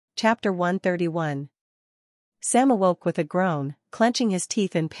Chapter 131. Sam awoke with a groan, clenching his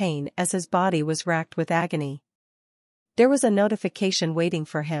teeth in pain as his body was racked with agony. There was a notification waiting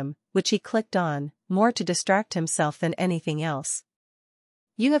for him, which he clicked on, more to distract himself than anything else.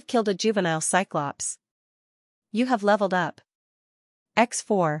 You have killed a juvenile Cyclops. You have leveled up.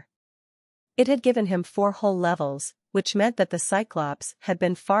 X4. It had given him 4 whole levels, which meant that the Cyclops had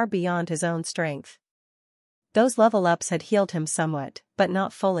been far beyond his own strength. Those level-ups had healed him somewhat, but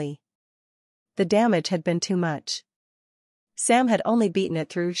not fully. The damage had been too much. Sam had only beaten it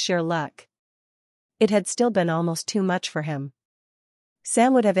through sheer luck. It had still been almost too much for him.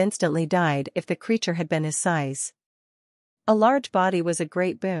 Sam would have instantly died if the creature had been his size. A large body was a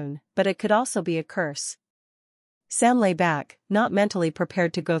great boon, but it could also be a curse. Sam lay back, not mentally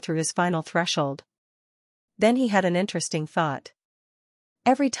prepared to go through his final threshold. Then he had an interesting thought.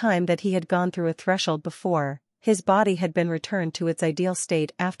 Every time that he had gone through a threshold before, his body had been returned to its ideal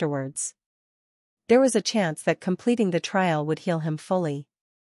state afterwards. There was a chance that completing the trial would heal him fully.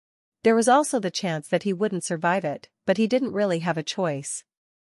 There was also the chance that he wouldn't survive it, but he didn't really have a choice.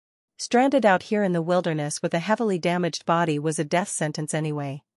 Stranded out here in the wilderness with a heavily damaged body was a death sentence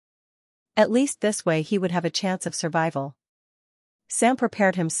anyway. At least this way he would have a chance of survival. Sam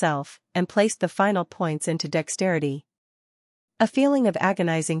prepared himself, and placed the final points into dexterity. A feeling of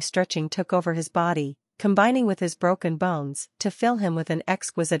agonizing stretching took over his body, combining with his broken bones, to fill him with an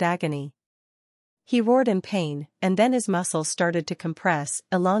exquisite agony. He roared in pain, and then his muscles started to compress,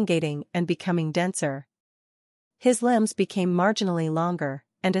 elongating and becoming denser. His limbs became marginally longer,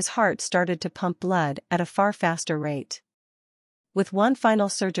 and his heart started to pump blood at a far faster rate. With one final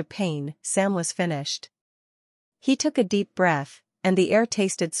surge of pain, Sam was finished. He took a deep breath, and the air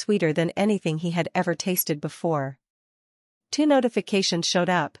tasted sweeter than anything he had ever tasted before. 2 notifications showed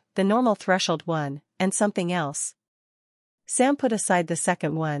up, the normal threshold one, and something else. Sam put aside the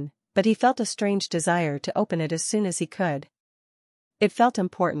second one, but he felt a strange desire to open it as soon as he could. It felt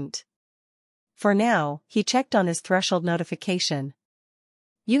important. For now, he checked on his threshold notification.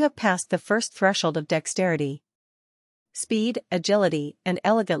 You have passed the first threshold of dexterity. Speed, agility, and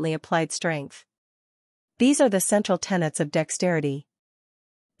elegantly applied strength. These are the central tenets of dexterity.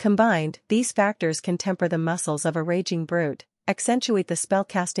 Combined, these factors can temper the muscles of a raging brute, accentuate the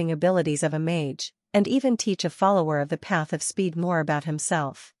spellcasting abilities of a mage, and even teach a follower of the path of speed more about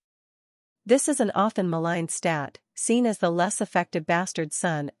himself. This is an often maligned stat, seen as the less effective bastard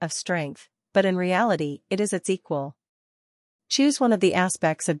son of strength, but in reality it is its equal. Choose one of the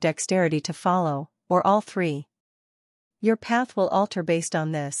aspects of dexterity to follow, or all 3. Your path will alter based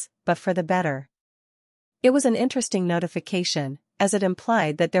on this, but for the better. It was an interesting notification, as it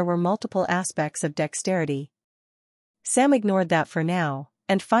implied that there were multiple aspects of dexterity. Sam ignored that for now,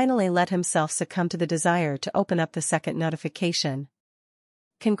 and finally let himself succumb to the desire to open up the second notification.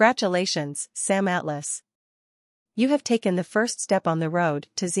 Congratulations, Sam Atlas. You have taken the first step on the road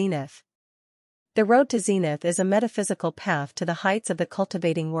to Zenith. The road to Zenith is a metaphysical path to the heights of the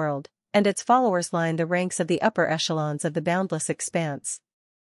cultivating world, and its followers line the ranks of the upper echelons of the boundless expanse.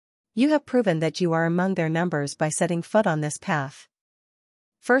 You have proven that you are among their numbers by setting foot on this path.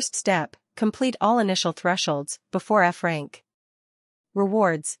 First step, complete all initial thresholds, before F rank.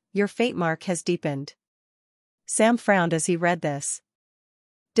 Rewards, your fate mark has deepened. Sam frowned as he read this.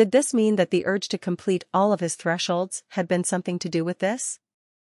 Did this mean that the urge to complete all of his thresholds had been something to do with this?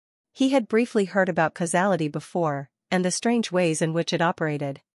 He had briefly heard about causality before, and the strange ways in which it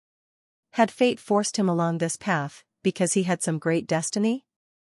operated. Had fate forced him along this path, because he had some great destiny?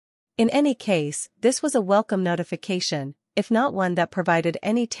 In any case, this was a welcome notification, if not one that provided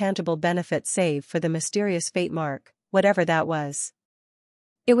any tangible benefit save for the mysterious fate mark, whatever that was.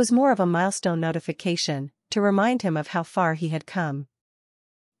 It was more of a milestone notification, to remind him of how far he had come.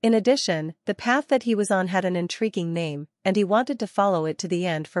 In addition, the path that he was on had an intriguing name, and he wanted to follow it to the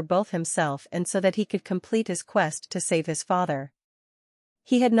end for both himself and so that he could complete his quest to save his father.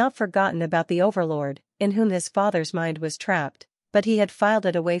 He had not forgotten about the Overlord, in whom his father's mind was trapped, but he had filed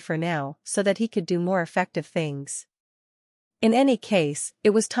it away for now so that he could do more effective things. In any case,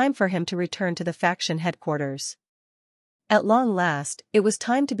 it was time for him to return to the faction headquarters. At long last, it was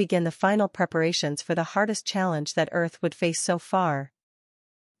time to begin the final preparations for the hardest challenge that Earth would face so far.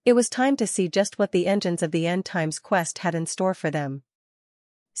 It was time to see just what the engines of the End Times quest had in store for them.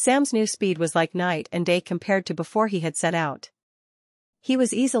 Sam's new speed was like night and day compared to before he had set out. He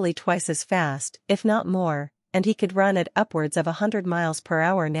was easily twice as fast, if not more, and he could run at upwards of 100 miles per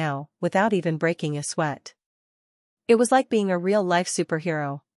hour now, without even breaking a sweat. It was like being a real-life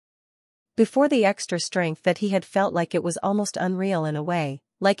superhero. Before the extra strength that he had felt like it was almost unreal in a way,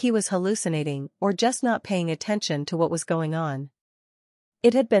 like he was hallucinating or just not paying attention to what was going on.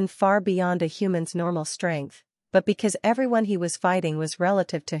 It had been far beyond a human's normal strength, but because everyone he was fighting was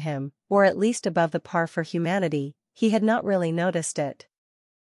relative to him, or at least above the par for humanity, he had not really noticed it.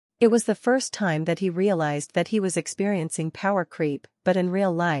 It was the first time that he realized that he was experiencing power creep, but in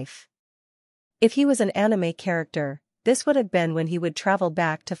real life. If he was an anime character, this would have been when he would travel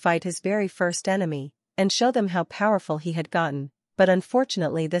back to fight his very first enemy, and show them how powerful he had gotten, but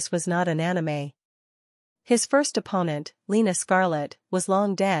unfortunately this was not an anime. His first opponent, Lena Scarlet, was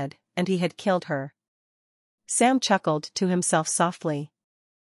long dead, and he had killed her. Sam chuckled to himself softly.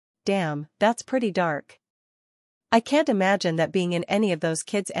 Damn, that's pretty dark. I can't imagine that being in any of those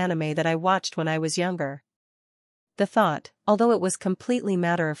kids' anime that I watched when I was younger. The thought, although it was completely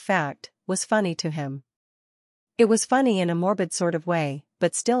matter of fact, was funny to him. It was funny in a morbid sort of way,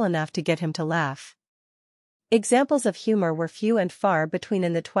 but still enough to get him to laugh. Examples of humor were few and far between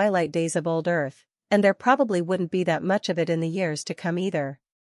in the twilight days of old Earth, and there probably wouldn't be that much of it in the years to come either.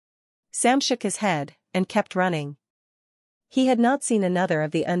 Sam shook his head, and kept running. He had not seen another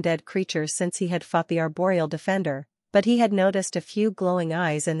of the undead creatures since he had fought the arboreal defender, but he had noticed a few glowing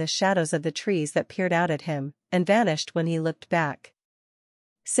eyes in the shadows of the trees that peered out at him, and vanished when he looked back.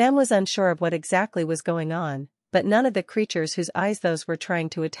 Sam was unsure of what exactly was going on, but none of the creatures whose eyes those were trying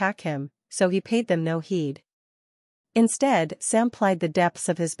to attack him, so he paid them no heed. Instead, Sam plied the depths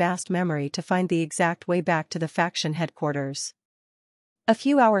of his vast memory to find the exact way back to the faction headquarters. A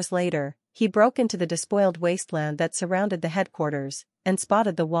few hours later, he broke into the despoiled wasteland that surrounded the headquarters, and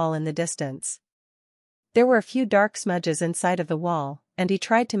spotted the wall in the distance. There were a few dark smudges inside of the wall, and he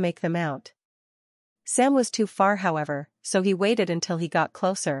tried to make them out. Sam was too far, however, so he waited until he got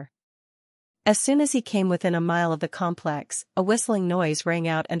closer. As soon as he came within a mile of the complex, a whistling noise rang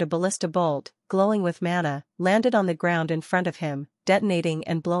out and a ballista bolt, glowing with mana, landed on the ground in front of him, detonating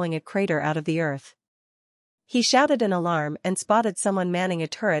and blowing a crater out of the earth. He shouted in alarm and spotted someone manning a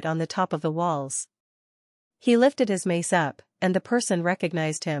turret on the top of the walls. He lifted his mace up, and the person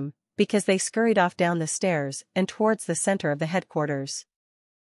recognized him, because they scurried off down the stairs and towards the center of the headquarters.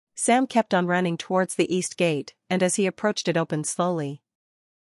 Sam kept on running towards the east gate, and as he approached it opened slowly.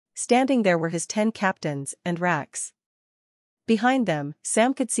 Standing there were his 10 captains and Rax. Behind them,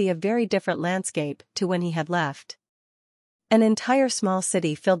 Sam could see a very different landscape to when he had left. An entire small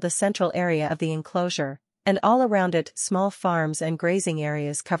city filled the central area of the enclosure, and all around it small farms and grazing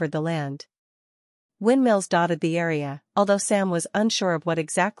areas covered the land. Windmills dotted the area, although Sam was unsure of what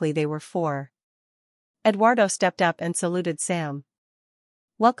exactly they were for. Eduardo stepped up and saluted Sam.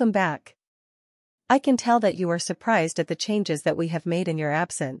 "Welcome back. I can tell that you are surprised at the changes that we have made in your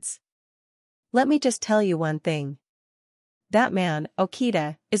absence. Let me just tell you one thing. That man,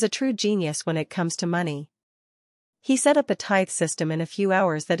 Okita, is a true genius when it comes to money. He set up a tithe system in a few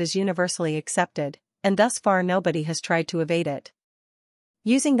hours that is universally accepted, and thus far nobody has tried to evade it.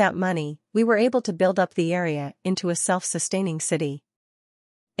 Using that money, we were able to build up the area into a self-sustaining city.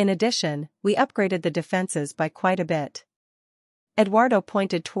 In addition, we upgraded the defenses by quite a bit." Eduardo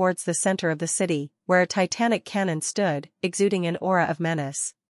pointed towards the center of the city, where a titanic cannon stood, exuding an aura of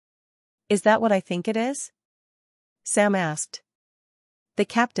menace. "Is that what I think it is?" Sam asked. The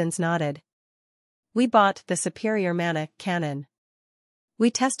captains nodded. "We bought the superior mana cannon. We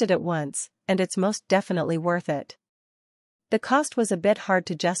tested it once, and it's most definitely worth it. The cost was a bit hard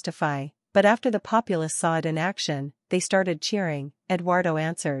to justify, but after the populace saw it in action, they started cheering," Eduardo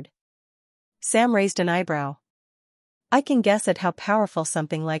answered. Sam raised an eyebrow. "I can guess at how powerful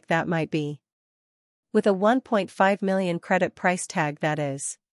something like that might be. With a 1.5 million credit price tag, that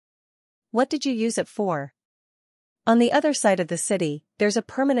is. What did you use it for?" "On the other side of the city, there's a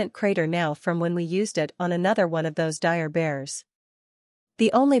permanent crater now from when we used it on another one of those dire bears.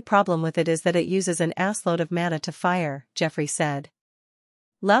 The only problem with it is that it uses an assload of mana to fire," Jeffrey said.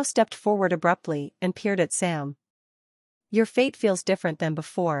 Lau stepped forward abruptly and peered at Sam. "Your fate feels different than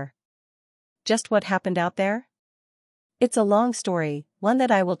before. Just what happened out there?" "It's a long story, one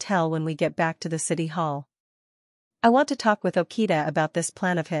that I will tell when we get back to the city hall. I want to talk with Okita about this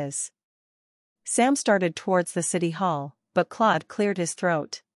plan of his." Sam started towards the city hall, but Claude cleared his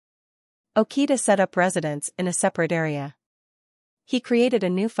throat. Okita set up residence in a separate area. He created a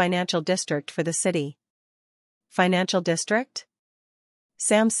new financial district for the city. "Financial district?"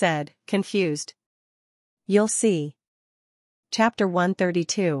 Sam said, confused. "You'll see." Chapter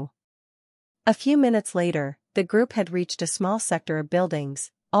 132. A few minutes later, the group had reached a small sector of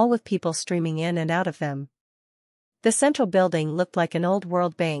buildings, all with people streaming in and out of them. The central building looked like an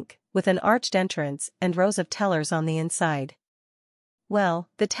old-world bank, with an arched entrance and rows of tellers on the inside. Well,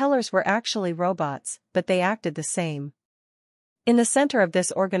 the tellers were actually robots, but they acted the same. In the center of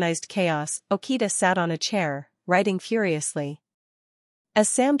this organized chaos, Okita sat on a chair, writing furiously. As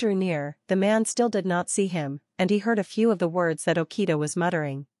Sam drew near, the man still did not see him, and he heard a few of the words that Okita was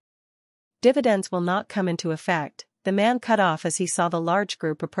muttering. Dividends will not come into effect, the man cut off as he saw the large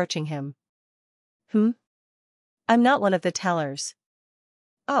group approaching him. I'm not one of the tellers.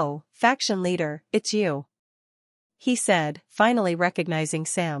 Oh, faction leader, it's you. He said, finally recognizing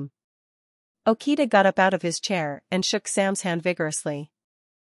Sam. Okita got up out of his chair and shook Sam's hand vigorously.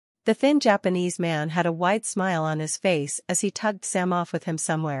 The thin Japanese man had a wide smile on his face as he tugged Sam off with him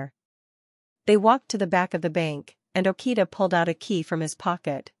somewhere. They walked to the back of the bank, and Okita pulled out a key from his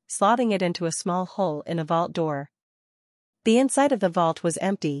pocket, slotting it into a small hole in a vault door. The inside of the vault was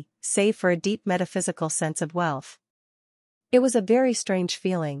empty, save for a deep metaphysical sense of wealth. It was a very strange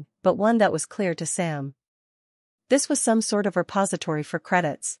feeling, but one that was clear to Sam. This was some sort of repository for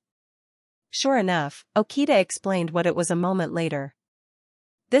credits. Sure enough, Okita explained what it was a moment later.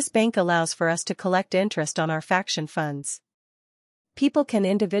 This bank allows for us to collect interest on our faction funds. People can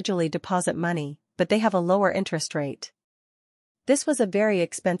individually deposit money, but they have a lower interest rate. This was a very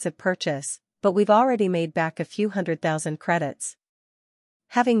expensive purchase, but we've already made back a few 100,000 credits.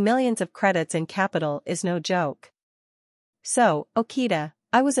 Having millions of credits in capital is no joke. So, Okita,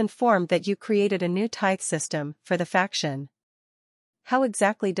 I was informed that you created a new tithe system for the faction. How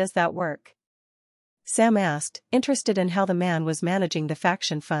exactly does that work? Sam asked, interested in how the man was managing the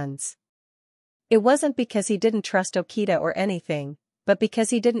faction funds. It wasn't because he didn't trust Okita or anything, but because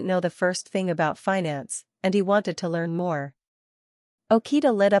he didn't know the first thing about finance, and he wanted to learn more.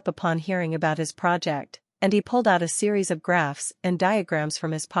 Okita lit up upon hearing about his project, and he pulled out a series of graphs and diagrams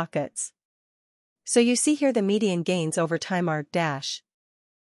from his pockets. So you see here the median gains over time are dash.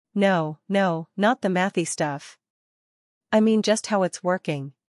 No, not the mathy stuff. I mean just how it's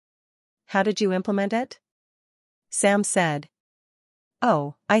working. How did you implement it? Sam said.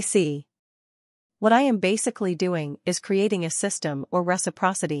 Oh, I see. What I am basically doing is creating a system or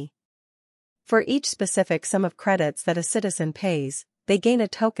reciprocity. For each specific sum of credits that a citizen pays, they gain a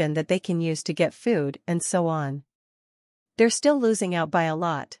token that they can use to get food and so on. They're still losing out by a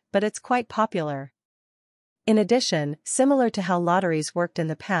lot, but it's quite popular. In addition, similar to how lotteries worked in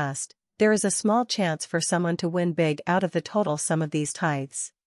the past, there is a small chance for someone to win big out of the total sum of these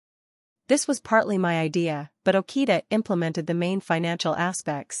tithes. This was partly my idea, but Okita implemented the main financial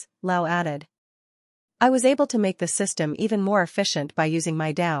aspects, Lau added. I was able to make the system even more efficient by using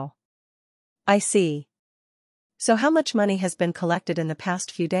my DAO. I see. So how much money has been collected in the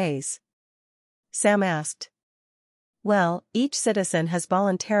past few days? Sam asked. Well, each citizen has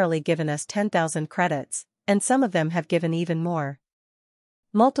voluntarily given us 10,000 credits, and some of them have given even more.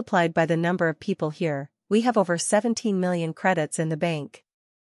 Multiplied by the number of people here, we have over 17 million credits in the bank.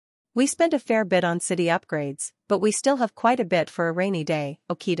 We spent a fair bit on city upgrades, but we still have quite a bit for a rainy day,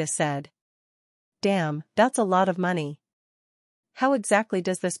 Okita said. Damn, that's a lot of money. How exactly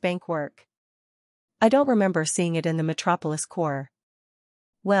does this bank work? I don't remember seeing it in the Metropolis core.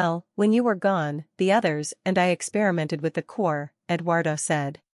 Well, when you were gone, the others and I experimented with the core, Eduardo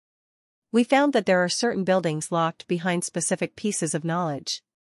said. We found that there are certain buildings locked behind specific pieces of knowledge.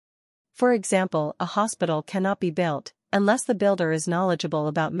 For example, a hospital cannot be built unless the builder is knowledgeable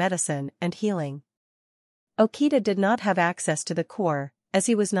about medicine and healing. Okita did not have access to the core, as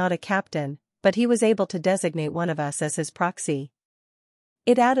he was not a captain, but he was able to designate one of us as his proxy.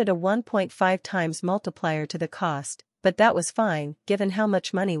 It added a 1.5 times multiplier to the cost, but that was fine, given how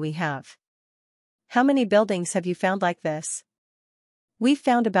much money we have. How many buildings have you found like this? We've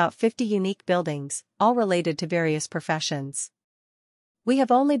found about 50 unique buildings, all related to various professions. We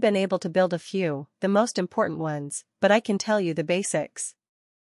have only been able to build a few, the most important ones, but I can tell you the basics.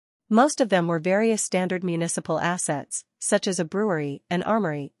 Most of them were various standard municipal assets, such as a brewery, an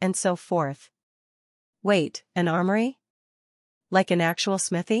armory, and so forth. Wait, an armory? Like an actual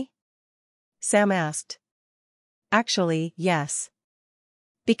smithy? Sam asked. Actually, yes.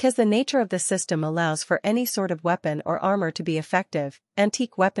 Because the nature of the system allows for any sort of weapon or armor to be effective,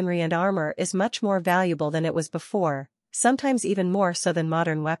 antique weaponry and armor is much more valuable than it was before, sometimes even more so than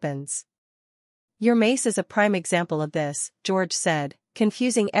modern weapons. Your mace is a prime example of this, George said,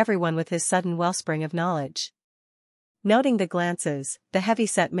 confusing everyone with his sudden wellspring of knowledge. Noting the glances, the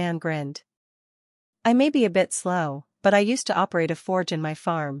heavy-set man grinned. I may be a bit slow, but I used to operate a forge in my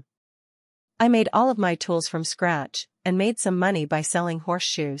farm. I made all of my tools from scratch, and made some money by selling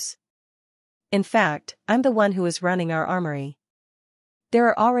horseshoes. In fact, I'm the one who is running our armory. There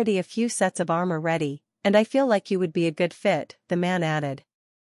are already a few sets of armor ready, and I feel like you would be a good fit, the man added,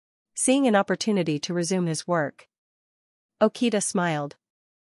 seeing an opportunity to resume his work. Okita smiled.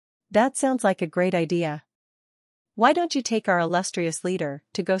 That sounds like a great idea. Why don't you take our illustrious leader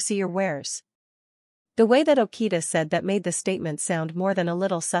to go see your wares? The way that Okita said that made the statement sound more than a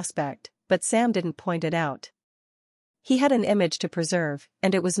little suspect, but Sam didn't point it out. He had an image to preserve,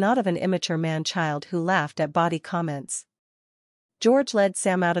 and it was not of an immature man-child who laughed at bawdy comments. George led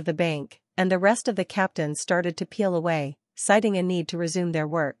Sam out of the bank, and the rest of the captains started to peel away, citing a need to resume their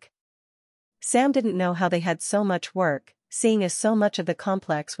work. Sam didn't know how they had so much work, seeing as so much of the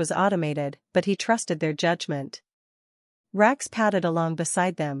complex was automated, but he trusted their judgment. Rax padded along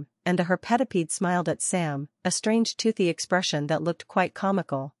beside them, and the herpetipede smiled at Sam, a strange toothy expression that looked quite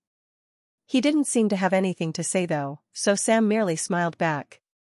comical. He didn't seem to have anything to say though, so Sam merely smiled back.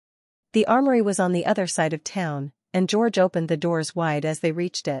 The armory was on the other side of town, and George opened the doors wide as they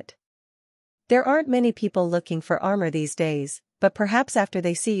reached it. There aren't many people looking for armor these days, but perhaps after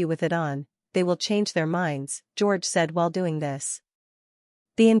they see you with it on, they will change their minds, George said while doing this.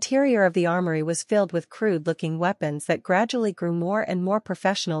 The interior of the armory was filled with crude-looking weapons that gradually grew more and more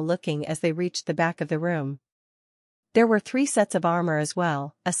professional-looking as they reached the back of the room. There were 3 sets of armor as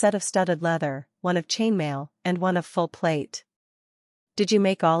well, a set of studded leather, one of chainmail, and one of full plate. "Did you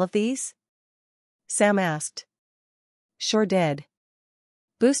make all of these?" Sam asked. "Sure did.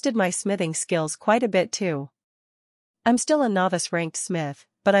 Boosted my smithing skills quite a bit too. I'm still a novice-ranked smith,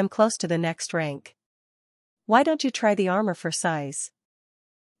 but I'm close to the next rank. Why don't you try the armor for size?"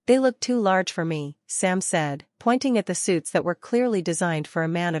 "They look too large for me," Sam said, pointing at the suits that were clearly designed for a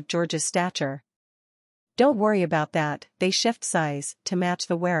man of George's stature. "Don't worry about that, they shift size to match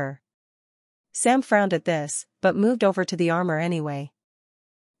the wearer." Sam frowned at this, but moved over to the armor anyway.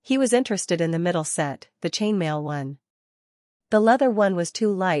 He was interested in the middle set, the chainmail one. The leather one was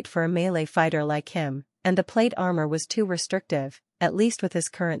too light for a melee fighter like him, and the plate armor was too restrictive, at least with his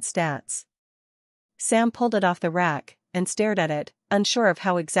current stats. Sam pulled it off the rack, and stared at it, unsure of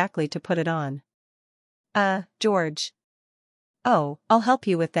how exactly to put it on. George. Oh, I'll help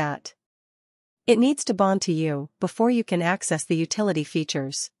you with that. It needs to bond to you, before you can access the utility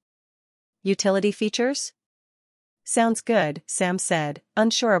features." "Utility features?" "Sounds good," Sam said,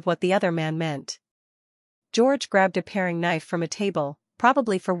 unsure of what the other man meant. George grabbed a paring knife from a table,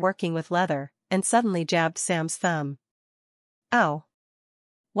 probably for working with leather, and suddenly jabbed Sam's thumb. "Ow!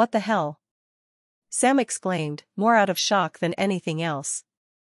 What the hell?" Sam exclaimed, more out of shock than anything else.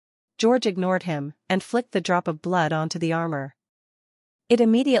 George ignored him, and flicked the drop of blood onto the armor. It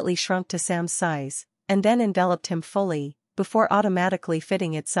immediately shrunk to Sam's size, and then enveloped him fully, before automatically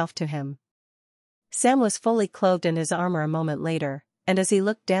fitting itself to him. Sam was fully clothed in his armor a moment later, and as he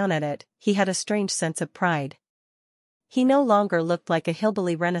looked down at it, he had a strange sense of pride. He no longer looked like a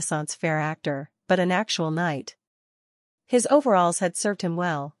hillbilly Renaissance fair actor, but an actual knight. His overalls had served him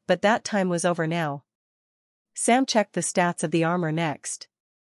well, but that time was over now. Sam checked the stats of the armor next.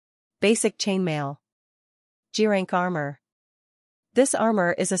 Basic chainmail. G-rank armor. This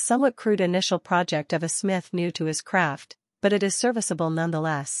armor is a somewhat crude initial project of a smith new to his craft, but it is serviceable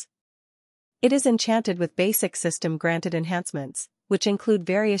nonetheless. It is enchanted with basic system-granted enhancements, which include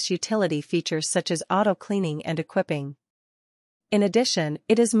various utility features such as auto-cleaning and equipping. In addition,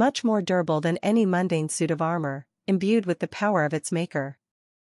 it is much more durable than any mundane suit of armor, imbued with the power of its maker.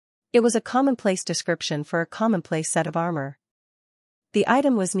 It was a commonplace description for a commonplace set of armor. The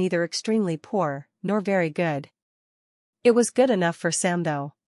item was neither extremely poor, nor very good. It was good enough for Sam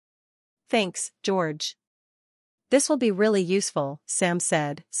though. "Thanks, George. This will be really useful," Sam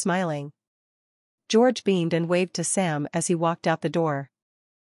said, smiling. George beamed and waved to Sam as he walked out the door.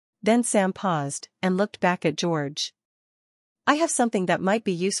 Then Sam paused, and looked back at George. "I have something that might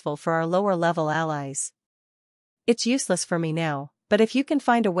be useful for our lower-level allies. It's useless for me now, but if you can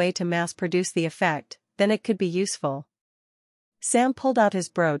find a way to mass-produce the effect, then it could be useful." Sam pulled out his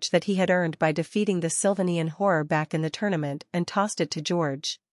brooch that he had earned by defeating the Sylvanian horror back in the tournament and tossed it to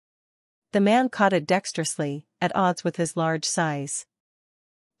George. The man caught it dexterously, at odds with his large size.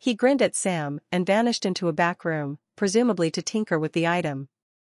 He grinned at Sam and vanished into a back room, presumably to tinker with the item.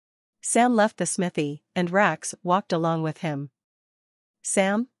 Sam left the smithy, and Rax walked along with him.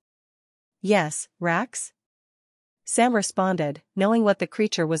 "Sam?" "Yes, Rax?" Sam responded, knowing what the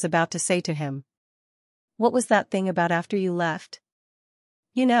creature was about to say to him. "What was that thing about after you left?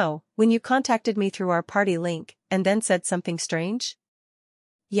 You know, when you contacted me through our party link, and then said something strange?"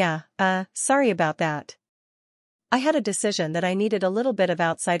 "Yeah, sorry about that. I had a decision that I needed a little bit of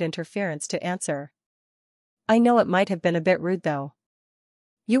outside interference to answer. I know it might have been a bit rude though.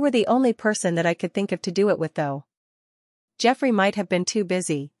 You were the only person that I could think of to do it with though." "Jeffrey might have been too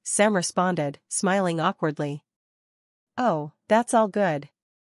busy," Sam responded, smiling awkwardly. "Oh, that's all good.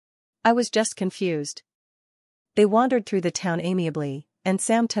 I was just confused." They wandered through the town amiably, and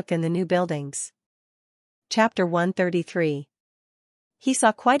Sam took in the new buildings. Chapter 133. He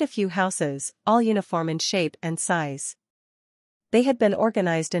saw quite a few houses, all uniform in shape and size. They had been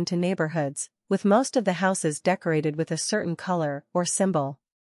organized into neighborhoods, with most of the houses decorated with a certain color or symbol.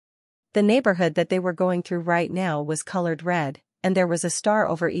 The neighborhood that they were going through right now was colored red, and there was a star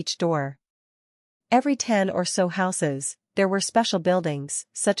over each door. Every 10 or so houses, there were special buildings,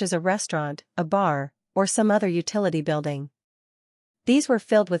 such as a restaurant, a bar, or some other utility building. These were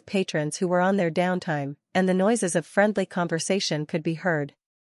filled with patrons who were on their downtime, and the noises of friendly conversation could be heard.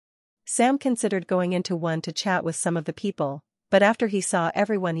 Sam considered going into one to chat with some of the people, but after he saw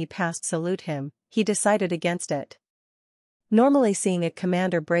everyone he passed salute him, he decided against it. Normally seeing a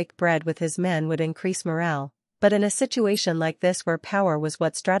commander break bread with his men would increase morale, but in a situation like this where power was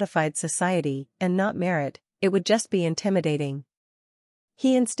what stratified society, and not merit, it would just be intimidating.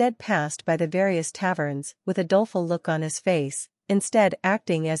 He instead passed by the various taverns, with a doleful look on his face, instead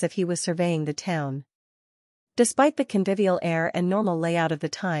acting as if he was surveying the town. Despite the convivial air and normal layout of the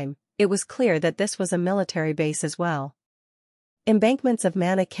time, it was clear that this was a military base as well. Embankments of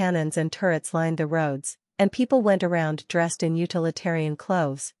mana cannons and turrets lined the roads, and people went around dressed in utilitarian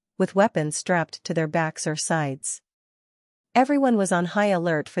clothes, with weapons strapped to their backs or sides. Everyone was on high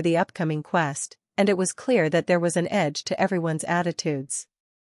alert for the upcoming quest, and it was clear that there was an edge to everyone's attitudes.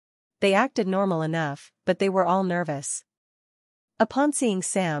 They acted normal enough, but they were all nervous. Upon seeing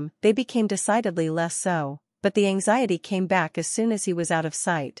Sam, they became decidedly less so, but the anxiety came back as soon as he was out of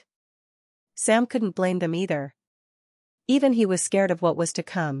sight. Sam couldn't blame them either. Even he was scared of what was to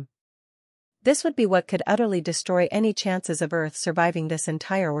come. This would be what could utterly destroy any chances of Earth surviving this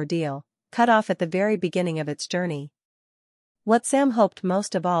entire ordeal, cut off at the very beginning of its journey. What Sam hoped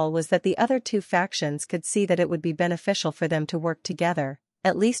most of all was that the other two factions could see that it would be beneficial for them to work together,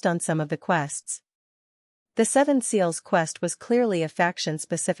 at least on some of the quests. The Seven Seals quest was clearly a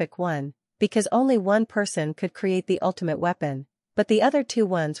faction-specific one, because only one person could create the ultimate weapon, but the other two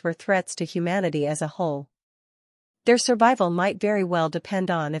ones were threats to humanity as a whole. Their survival might very well depend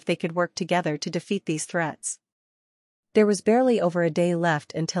on if they could work together to defeat these threats. There was barely over a day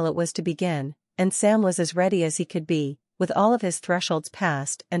left until it was to begin, and Sam was as ready as he could be, with all of his thresholds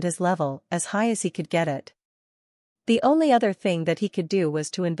passed and his level as high as he could get it. The only other thing that he could do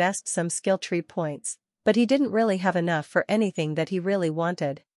was to invest some skill tree points, but he didn't really have enough for anything that he really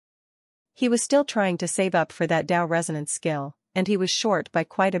wanted. He was still trying to save up for that Tao resonance skill, and he was short by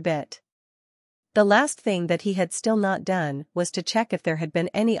quite a bit. The last thing that he had still not done was to check if there had been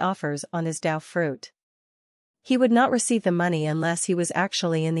any offers on his Tao fruit. He would not receive the money unless he was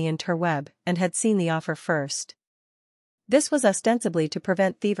actually in the interweb and had seen the offer first. This was ostensibly to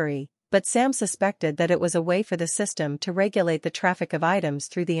prevent thievery, but Sam suspected that it was a way for the system to regulate the traffic of items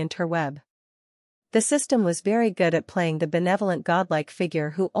through the interweb. The system was very good at playing the benevolent godlike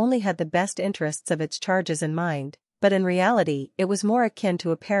figure who only had the best interests of its charges in mind, but in reality it was more akin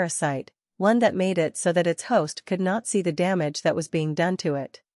to a parasite, one that made it so that its host could not see the damage that was being done to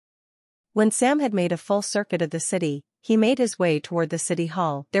it. When Sam had made a full circuit of the city, he made his way toward the city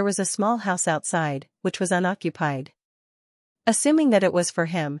hall. There was a small house outside, which was unoccupied. Assuming that it was for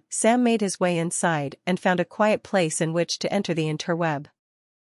him, Sam made his way inside and found a quiet place in which to enter the interweb.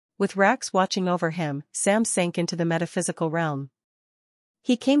 With Rax watching over him, Sam sank into the metaphysical realm.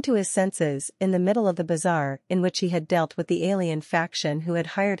 He came to his senses in the middle of the bazaar in which he had dealt with the alien faction who had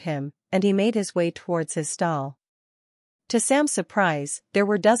hired him, and he made his way towards his stall. To Sam's surprise, there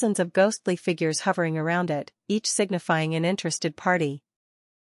were dozens of ghostly figures hovering around it, each signifying an interested party.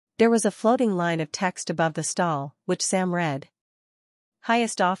 There was a floating line of text above the stall, which Sam read.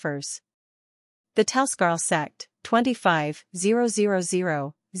 Highest offers. The Telscarl sect,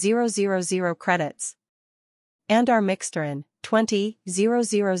 25,000,000 credits. Andar Mixterin,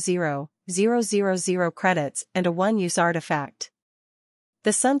 20,000,000 credits and a one-use artifact.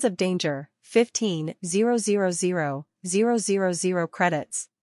 The Sons of Danger, 15,000,000 credits.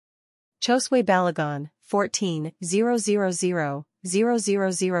 Choswe Balagon,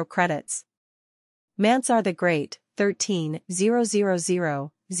 14,000,000 credits. Mansar the Great,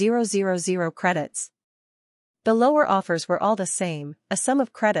 13,000,000 credits. The lower offers were all the same, a sum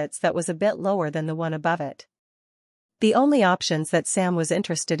of credits that was a bit lower than the one above it. The only options that Sam was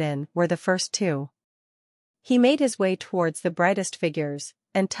interested in were the first two. He made his way towards the brightest figures,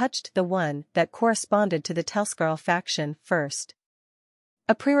 and touched the one that corresponded to the Telscarl faction first.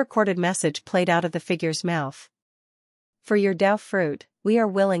 A pre-recorded message played out of the figure's mouth. For your Tao fruit, we are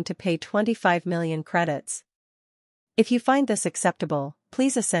willing to pay 25 million credits. If you find this acceptable,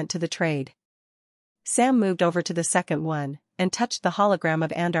 please assent to the trade. Sam moved over to the second one, and touched the hologram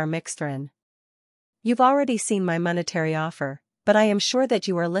of Andar Mixterin. You've already seen my monetary offer, but I am sure that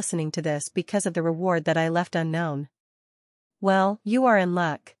you are listening to this because of the reward that I left unknown. Well, you are in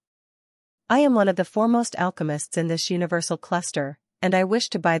luck. I am one of the foremost alchemists in this universal cluster, and I wish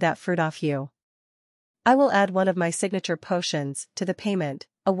to buy that fruit off you. I will add one of my signature potions to the payment,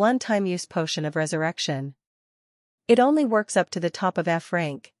 a one-time use potion of resurrection. It only works up to the top of F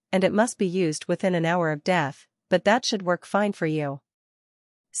rank, and it must be used within an hour of death, but that should work fine for you.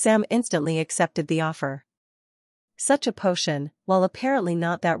 Sam instantly accepted the offer. Such a potion, while apparently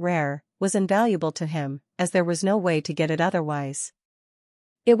not that rare, was invaluable to him, as there was no way to get it otherwise.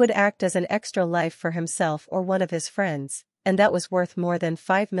 It would act as an extra life for himself or one of his friends, and that was worth more than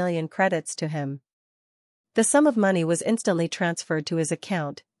 5 million credits to him. The sum of money was instantly transferred to his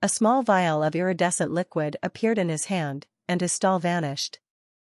account, a small vial of iridescent liquid appeared in his hand, and his stall vanished.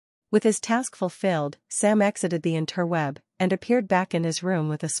 With his task fulfilled, Sam exited the interweb, and appeared back in his room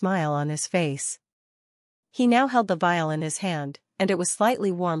with a smile on his face. He now held the vial in his hand, and it was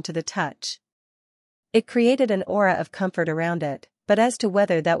slightly warm to the touch. It created an aura of comfort around it, but as to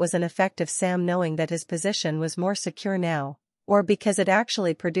whether that was an effect of Sam knowing that his position was more secure now, or because it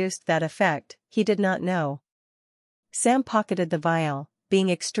actually produced that effect, he did not know. Sam pocketed the vial, being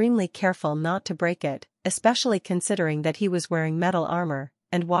extremely careful not to break it, especially considering that he was wearing metal armor,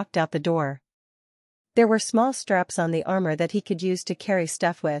 and walked out the door. There were small straps on the armor that he could use to carry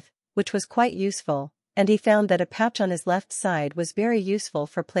stuff with, which was quite useful, and he found that a pouch on his left side was very useful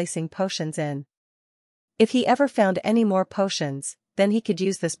for placing potions in. If he ever found any more potions, then he could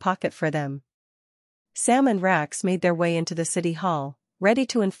use this pocket for them. Sam and Rax made their way into the city hall, ready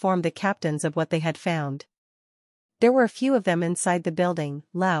to inform the captains of what they had found. There were a few of them inside the building,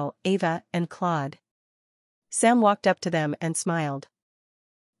 Lau, Ava, and Claude. Sam walked up to them and smiled.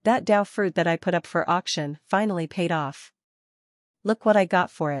 That Dow fruit that I put up for auction finally paid off. Look what I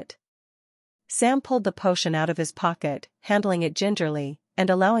got for it. Sam pulled the potion out of his pocket, handling it gingerly, and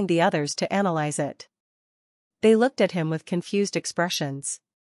allowing the others to analyze it. They looked at him with confused expressions.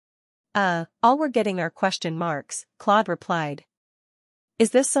 All we're getting are question marks, Claude replied. Is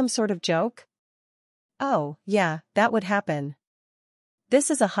this some sort of joke? Oh, yeah, that would happen. This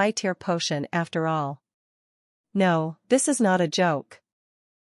is a high-tier potion after all. No, this is not a joke.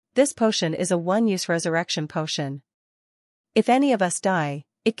 This potion is a one-use resurrection potion. If any of us die,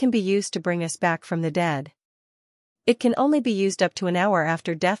 it can be used to bring us back from the dead. It can only be used up to an hour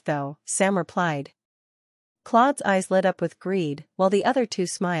after death though, Sam replied. Claude's eyes lit up with greed, while the other two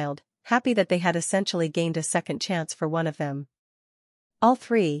smiled, happy that they had essentially gained a second chance for one of them. All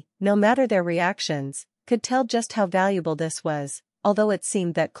three, no matter their reactions, could tell just how valuable this was, although it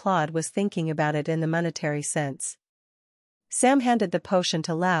seemed that Claude was thinking about it in the monetary sense. Sam handed the potion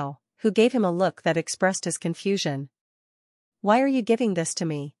to Lau, who gave him a look that expressed his confusion. Why are you giving this to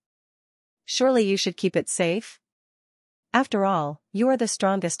me? Surely you should keep it safe? After all, you are the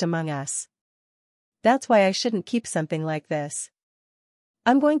strongest among us. That's why I shouldn't keep something like this.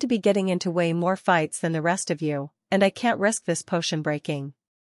 I'm going to be getting into way more fights than the rest of you, and I can't risk this potion breaking.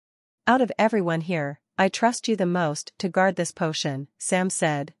 Out of everyone here, I trust you the most to guard this potion, Sam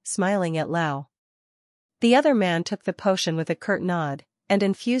said, smiling at Lau. The other man took the potion with a curt nod, and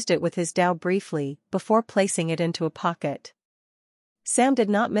infused it with his Dao briefly, before placing it into a pocket. Sam did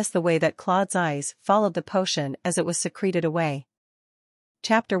not miss the way that Claude's eyes followed the potion as it was secreted away.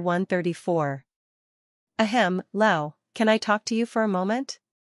 Chapter 134. Ahem, Lau, can I talk to you for a moment?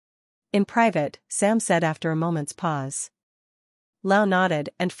 In private, Sam said after a moment's pause. Lau nodded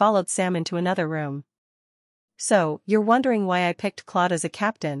and followed Sam into another room. So, you're wondering why I picked Claude as a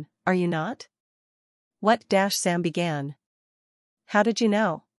captain, are you not? What? Sam began. How did you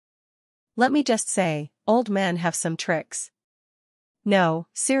know? Let me just say, old men have some tricks. No,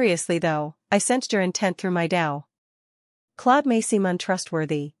 seriously though, I sensed your intent through my Dao. Claude may seem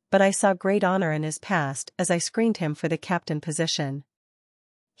untrustworthy, but I saw great honor in his past as I screened him for the captain position.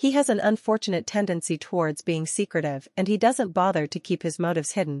 He has an unfortunate tendency towards being secretive and he doesn't bother to keep his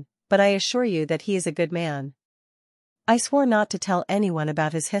motives hidden, but I assure you that he is a good man. I swore not to tell anyone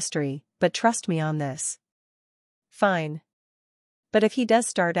about his history, but trust me on this. Fine. But if he does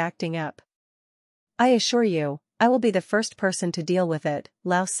start acting up, I assure you, I will be the first person to deal with it,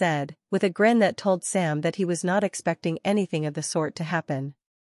 Lau said, with a grin that told Sam that he was not expecting anything of the sort to happen.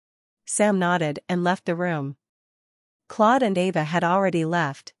 Sam nodded and left the room. Claude and Ava had already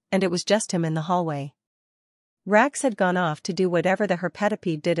left, and it was just him in the hallway. Rax had gone off to do whatever the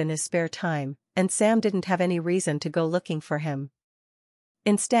herpetipede did in his spare time, and Sam didn't have any reason to go looking for him.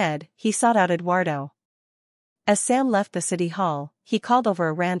 Instead, he sought out Eduardo. As Sam left the city hall, he called over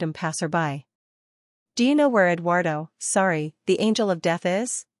a random passerby. Do you know where Eduardo, the angel of death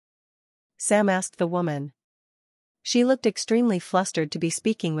is? Sam asked the woman. She looked extremely flustered to be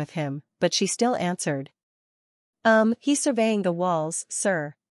speaking with him, but she still answered. He's surveying the walls,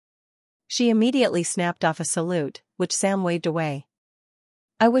 sir. She immediately snapped off a salute, which Sam waved away.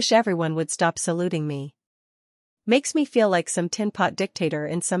 I wish everyone would stop saluting me. Makes me feel like some tin pot dictator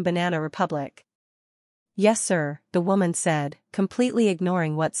in some banana republic. Yes, sir, the woman said, completely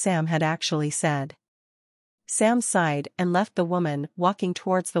ignoring what Sam had actually said. Sam sighed and left the woman, walking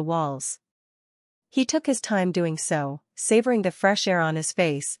towards the walls. He took his time doing so, savoring the fresh air on his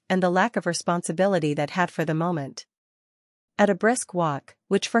face and the lack of responsibility that had for the moment. At a brisk walk,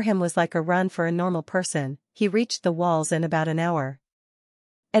 which for him was like a run for a normal person, he reached the walls in about an hour.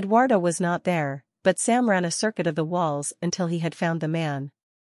 Eduardo was not there, but Sam ran a circuit of the walls until he had found the man.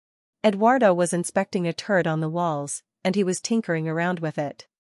 Eduardo was inspecting a turret on the walls, and he was tinkering around with it.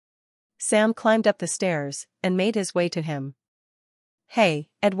 Sam climbed up the stairs and made his way to him. Hey,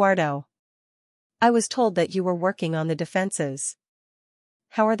 Eduardo. I was told that you were working on the defenses.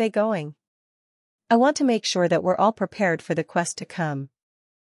 How are they going? I want to make sure that we're all prepared for the quest to come.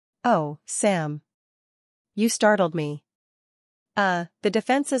 Oh, Sam. You startled me. The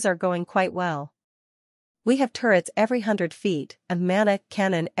defenses are going quite well. We have turrets every 100 feet, a mana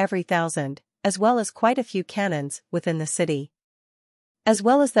cannon every 1,000, as well as quite a few cannons within the city. As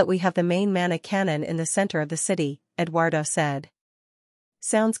well as that we have the main mana cannon in the center of the city, Eduardo said.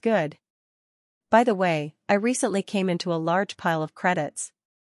 Sounds good. By the way, I recently came into a large pile of credits.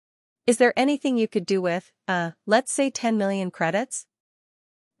 Is there anything you could do with, let's say 10 million credits?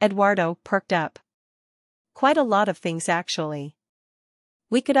 Eduardo perked up. Quite a lot of things actually.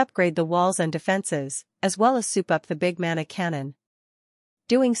 We could upgrade the walls and defenses, as well as soup up the big mana cannon.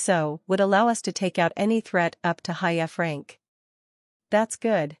 Doing so would allow us to take out any threat up to high F rank. That's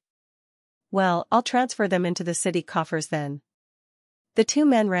good. Well, I'll transfer them into the city coffers then. The two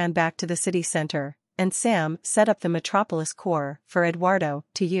men ran back to the city center, and Sam set up the Metropolis core for Eduardo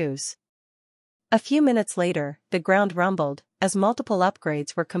to use. A few minutes later, the ground rumbled, as multiple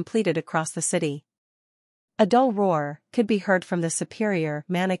upgrades were completed across the city. A dull roar could be heard from the superior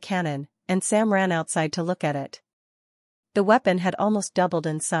mana cannon, and Sam ran outside to look at it. The weapon had almost doubled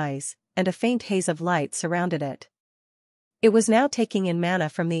in size, and a faint haze of light surrounded it. It was now taking in mana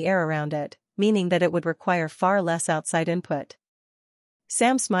from the air around it, meaning that it would require far less outside input.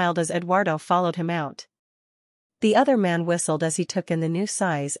 Sam smiled as Eduardo followed him out. The other man whistled as he took in the new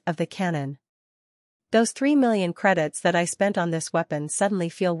size of the cannon. Those 3 million credits that I spent on this weapon suddenly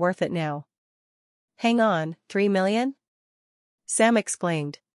feel worth it now. Hang on, 3 million? Sam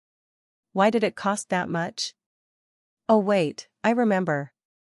exclaimed. Why did it cost that much? Oh wait, I remember.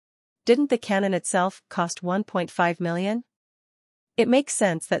 Didn't the cannon itself cost 1.5 million? It makes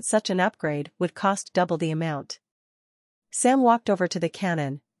sense that such an upgrade would cost double the amount. Sam walked over to the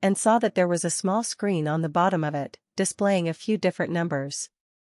cannon, and saw that there was a small screen on the bottom of it, displaying a few different numbers.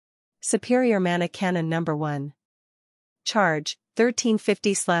 Superior Mana Cannon Number 1. Charge,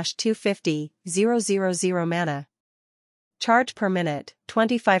 1350/250, 000 mana. Charge per minute,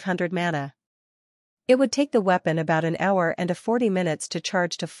 2500 mana. It would take the weapon about an hour and 40 minutes to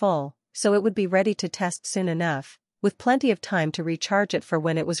charge to full, so it would be ready to test soon enough, with plenty of time to recharge it for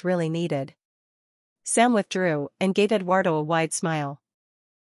when it was really needed. Sam withdrew and gave Eduardo a wide smile.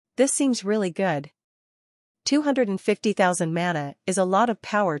 This seems really good. 250,000 mana is a lot of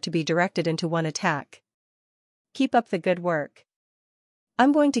power to be directed into one attack. Keep up the good work.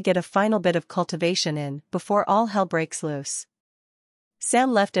 I'm going to get a final bit of cultivation in before all hell breaks loose.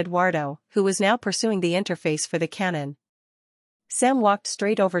 Sam left Eduardo, who was now pursuing the interface for the cannon. Sam walked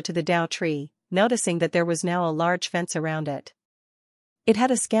straight over to the Dow tree, noticing that there was now a large fence around it. It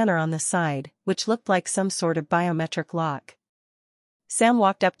had a scanner on the side, which looked like some sort of biometric lock. Sam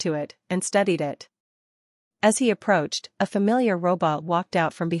walked up to it and studied it. As he approached, a familiar robot walked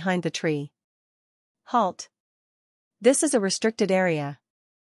out from behind the tree. Halt. This is a restricted area.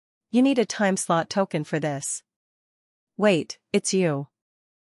 You need a time slot token for this. Wait, it's you.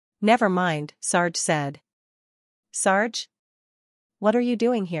 Never mind, Sarge said. Sarge? What are you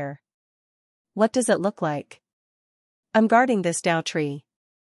doing here? What does it look like? I'm guarding this Dow tree.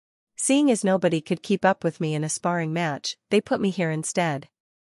 Seeing as nobody could keep up with me in a sparring match, they put me here instead.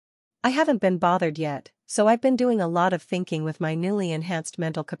 I haven't been bothered yet, so I've been doing a lot of thinking with my newly enhanced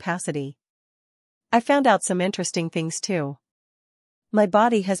mental capacity. I found out some interesting things too. My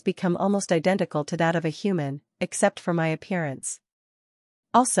body has become almost identical to that of a human, except for my appearance.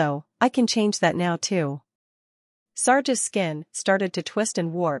 Also, I can change that now too. Sarge's skin started to twist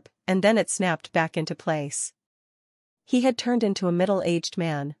and warp, and then it snapped back into place. He had turned into a middle-aged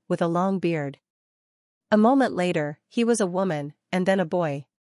man, with a long beard. A moment later, he was a woman, and then a boy.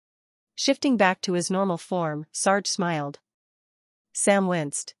 Shifting back to his normal form, Sarge smiled. Sam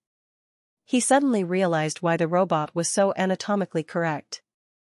winced. He suddenly realized why the robot was so anatomically correct.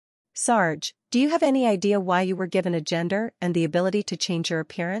 Sarge, do you have any idea why you were given a gender and the ability to change your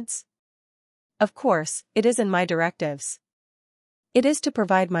appearance? Of course, it is in my directives. It is to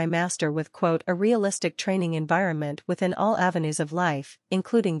provide my master with quote a realistic training environment within all avenues of life,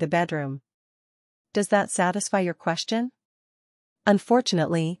 including the bedroom. Does that satisfy your question?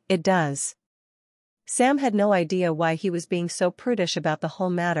 Unfortunately, it does. Sam had no idea why he was being so prudish about the whole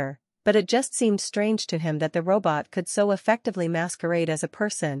matter, but it just seemed strange to him that the robot could so effectively masquerade as a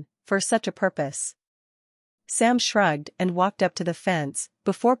person, for such a purpose. Sam shrugged and walked up to the fence,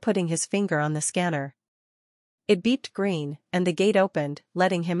 before putting his finger on the scanner. It beeped green, and the gate opened,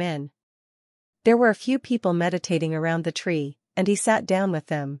 letting him in. There were a few people meditating around the tree, and he sat down with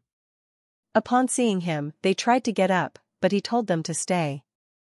them. Upon seeing him, they tried to get up, but he told them to stay.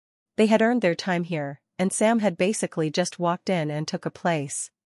 They had earned their time here, and Sam had basically just walked in and took a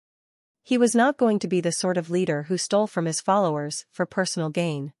place. He was not going to be the sort of leader who stole from his followers for personal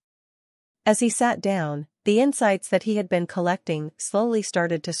gain. As he sat down, the insights that he had been collecting slowly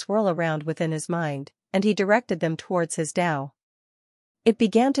started to swirl around within his mind, and he directed them towards his Tao. It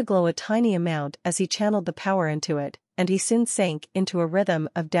began to glow a tiny amount as he channeled the power into it, and he soon sank into a rhythm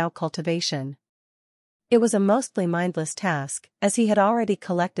of Tao cultivation. It was a mostly mindless task, as he had already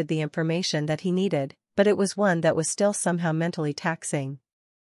collected the information that he needed, but it was one that was still somehow mentally taxing.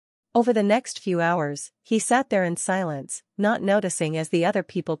 Over the next few hours, he sat there in silence, not noticing as the other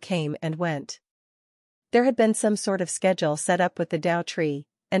people came and went. There had been some sort of schedule set up with the Tao tree,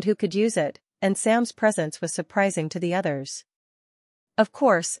 and who could use it, and Sam's presence was surprising to the others. Of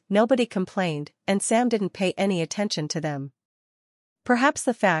course, nobody complained, and Sam didn't pay any attention to them. Perhaps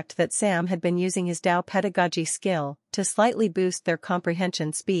the fact that Sam had been using his Tao pedagogy skill to slightly boost their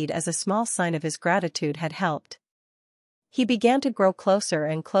comprehension speed as a small sign of his gratitude had helped. He began to grow closer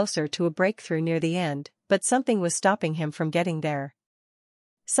and closer to a breakthrough near the end, but something was stopping him from getting there.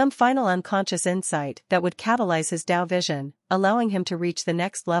 Some final unconscious insight that would catalyze his Tao vision, allowing him to reach the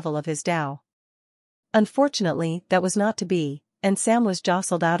next level of his Tao. Unfortunately, that was not to be, and Sam was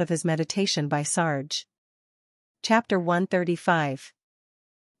jostled out of his meditation by Sarge. Chapter 135.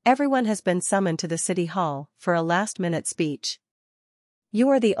 Everyone has been summoned to the city hall for a last-minute speech. You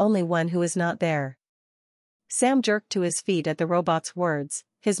are the only one who is not there. Sam jerked to his feet at the robot's words,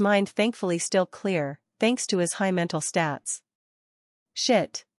 his mind thankfully still clear, thanks to his high mental stats.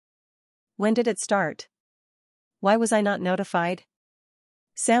 Shit. When did it start? Why was I not notified?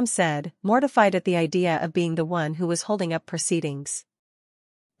 Sam said, mortified at the idea of being the one who was holding up proceedings.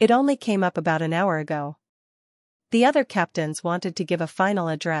 It only came up about an hour ago. The other captains wanted to give a final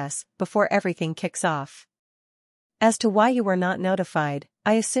address before everything kicks off. As to why you were not notified,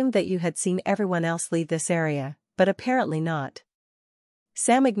 I assumed that you had seen everyone else leave this area, but apparently not.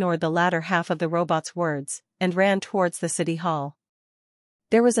 Sam ignored the latter half of the robot's words, and ran towards the city hall.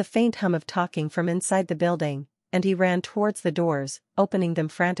 There was a faint hum of talking from inside the building, and he ran towards the doors, opening them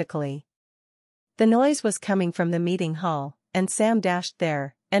frantically. The noise was coming from the meeting hall, and Sam dashed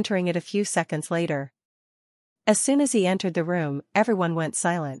there, entering it a few seconds later. As soon as he entered the room, everyone went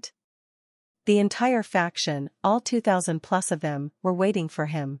silent. The entire faction, all 2,000 plus of them, were waiting for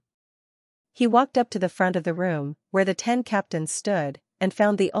him. He walked up to the front of the room, where the 10 captains stood, and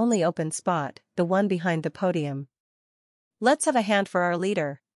found the only open spot, the one behind the podium. Let's have a hand for our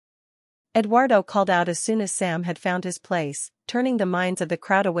leader. Eduardo called out as soon as Sam had found his place, turning the minds of the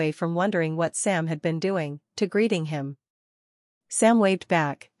crowd away from wondering what Sam had been doing, to greeting him. Sam waved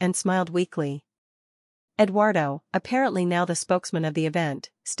back, and smiled weakly. Eduardo, apparently now the spokesman of the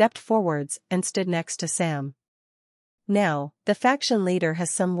event, stepped forwards and stood next to Sam. Now, the faction leader has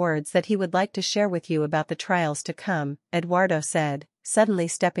some words that he would like to share with you about the trials to come, Eduardo said, suddenly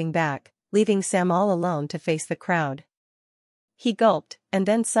stepping back, leaving Sam all alone to face the crowd. He gulped, and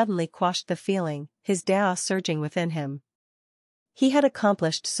then suddenly quashed the feeling, his Tao surging within him. He had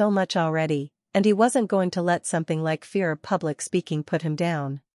accomplished so much already, and he wasn't going to let something like fear of public speaking put him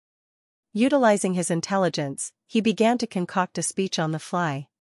down. Utilizing his intelligence, he began to concoct a speech on the fly.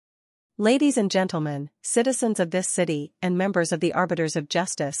 Ladies and gentlemen, citizens of this city and members of the Arbiters of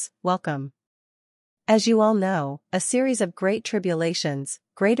Justice, welcome. As you all know, a series of great tribulations,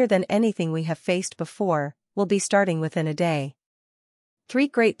 greater than anything we have faced before, will be starting within a day. 3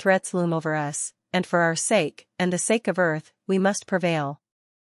 great threats loom over us, and for our sake, and the sake of Earth, we must prevail.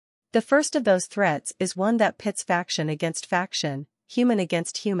 The first of those threats is one that pits faction against faction, human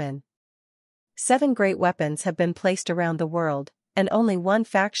against human. 7 great weapons have been placed around the world, and only one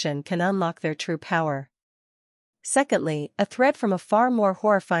faction can unlock their true power. Secondly, a threat from a far more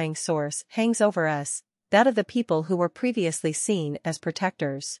horrifying source hangs over us, that of the people who were previously seen as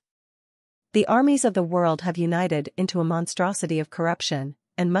protectors. The armies of the world have united into a monstrosity of corruption,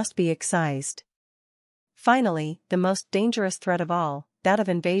 and must be excised. Finally, the most dangerous threat of all, that of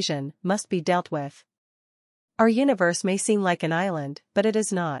invasion, must be dealt with. Our universe may seem like an island, but it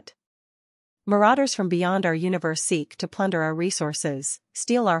is not. Marauders from beyond our universe seek to plunder our resources,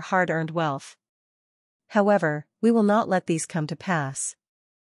 steal our hard-earned wealth. However, we will not let these come to pass.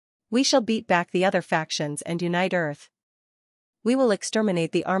 We shall beat back the other factions and unite Earth. We will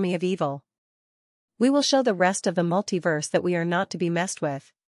exterminate the army of evil. We will show the rest of the multiverse that we are not to be messed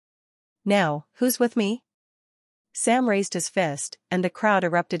with. Now, who's with me? Sam raised his fist, and the crowd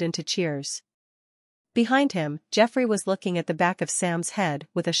erupted into cheers. Behind him, Jeffrey was looking at the back of Sam's head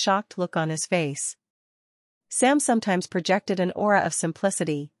with a shocked look on his face. Sam sometimes projected an aura of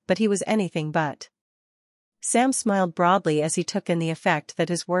simplicity, but he was anything but. Sam smiled broadly as he took in the effect that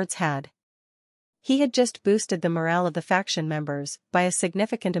his words had. He had just boosted the morale of the faction members by a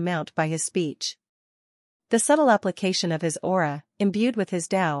significant amount by his speech. The subtle application of his aura, imbued with his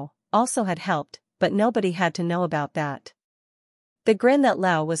Tao, also had helped, but nobody had to know about that. The grin that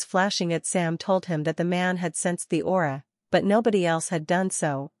Lau was flashing at Sam told him that the man had sensed the aura, but nobody else had done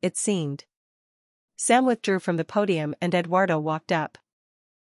so, it seemed. Sam withdrew from the podium and Eduardo walked up.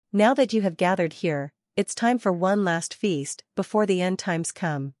 Now that you have gathered here, it's time for one last feast, before the end times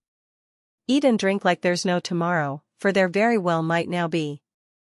come. Eat and drink like there's no tomorrow, for there very well might now be.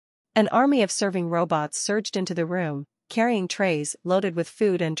 An army of serving robots surged into the room, carrying trays loaded with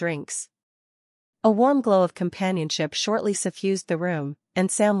food and drinks. A warm glow of companionship shortly suffused the room, and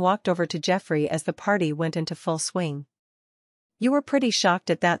Sam walked over to Jeffrey as the party went into full swing. You were pretty shocked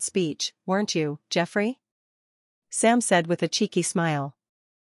at that speech, weren't you, Jeffrey? Sam said with a cheeky smile.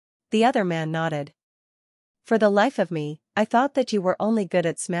 The other man nodded. For the life of me, I thought that you were only good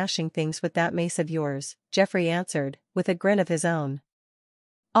at smashing things with that mace of yours, Jeffrey answered, with a grin of his own.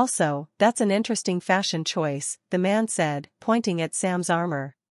 Also, that's an interesting fashion choice, the man said, pointing at Sam's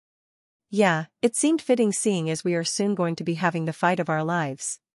armor. Yeah, it seemed fitting seeing as we are soon going to be having the fight of our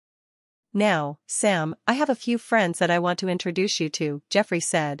lives. Now, Sam, I have a few friends that I want to introduce you to, Jeffrey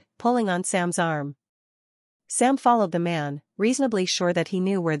said, pulling on Sam's arm. Sam followed the man, reasonably sure that he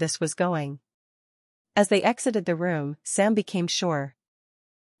knew where this was going. As they exited the room, Sam became sure.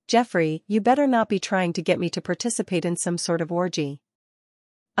 Jeffrey, you better not be trying to get me to participate in some sort of orgy.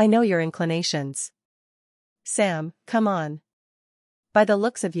 I know your inclinations. Sam, come on. By the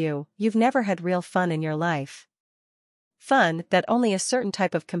looks of you, you've never had real fun in your life. Fun that only a certain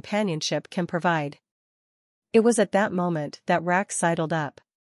type of companionship can provide. It was at that moment that Rax sidled up.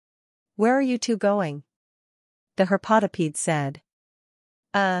 Where are you two going? The herpodipede said.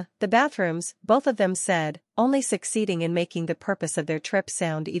 The bathrooms, both of them said, only succeeding in making the purpose of their trip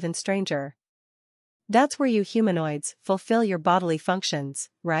sound even stranger. That's where you humanoids fulfill your bodily functions,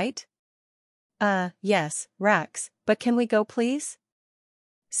 right? Yes, Rax, but can we go please?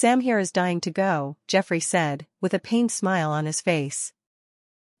 Sam here is dying to go, Jeffrey said, with a pained smile on his face.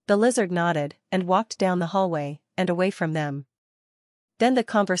 The lizard nodded, and walked down the hallway, and away from them. Then the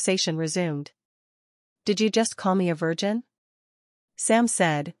conversation resumed. Did you just call me a virgin? Sam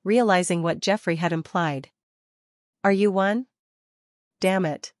said, realizing what Jeffrey had implied. Are you one? Damn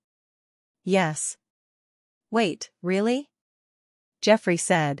it. Yes. Wait, really? Jeffrey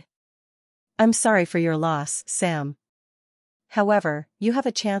said. I'm sorry for your loss, Sam. However, you have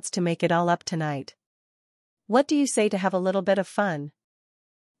a chance to make it all up tonight. What do you say to have a little bit of fun?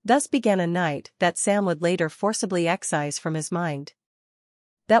 Thus began a night that Sam would later forcibly excise from his mind.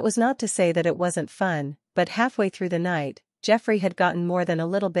 That was not to say that it wasn't fun, but halfway through the night, Jeffrey had gotten more than a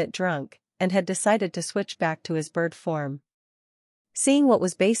little bit drunk, and had decided to switch back to his bird form. Seeing what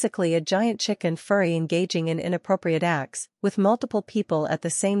was basically a giant chicken furry engaging in inappropriate acts, with multiple people at the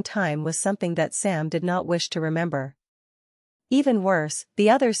same time was something that Sam did not wish to remember. Even worse, the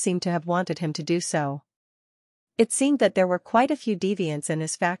others seemed to have wanted him to do so. It seemed that there were quite a few deviants in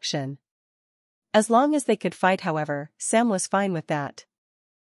his faction. As long as they could fight, however, Sam was fine with that.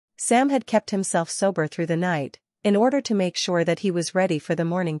 Sam had kept himself sober through the night, in order to make sure that he was ready for the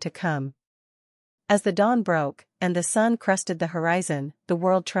morning to come. As the dawn broke, and the sun crested the horizon, the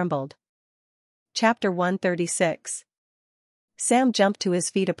world trembled. Chapter 136. Sam jumped to his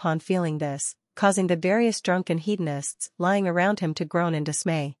feet upon feeling this, causing the various drunken hedonists lying around him to groan in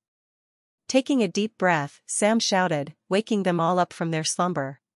dismay. Taking a deep breath, Sam shouted, waking them all up from their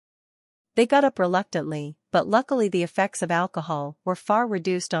slumber. They got up reluctantly, but luckily the effects of alcohol were far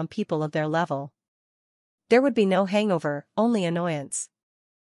reduced on people of their level. There would be no hangover, only annoyance.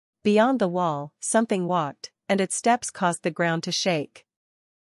 Beyond the wall, something walked, and its steps caused the ground to shake.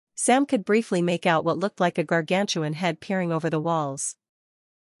 Sam could briefly make out what looked like a gargantuan head peering over the walls.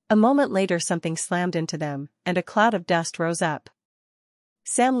 A moment later something slammed into them, and a cloud of dust rose up.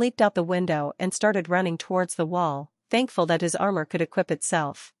 Sam leaped out the window and started running towards the wall, thankful that his armor could equip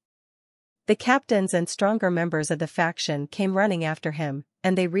itself. The captains and stronger members of the faction came running after him,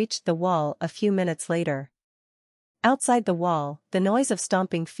 and they reached the wall a few minutes later. Outside the wall, the noise of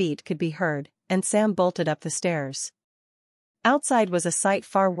stomping feet could be heard, and Sam bolted up the stairs. Outside was a sight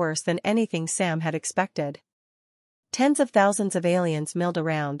far worse than anything Sam had expected. Tens of thousands of aliens milled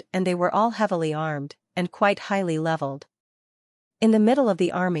around, and they were all heavily armed, and quite highly leveled. In the middle of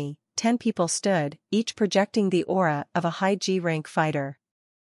the army, 10 people stood, each projecting the aura of a high G-rank fighter.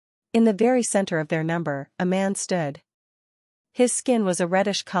 In the very center of their number, a man stood. His skin was a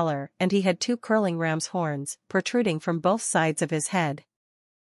reddish color, and he had 2 curling ram's horns, protruding from both sides of his head.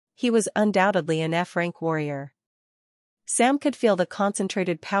 He was undoubtedly an F-rank warrior. Sam could feel the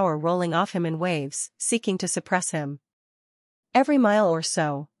concentrated power rolling off him in waves, seeking to suppress him. Every mile or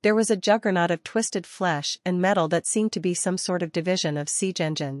so, there was a juggernaut of twisted flesh and metal that seemed to be some sort of division of siege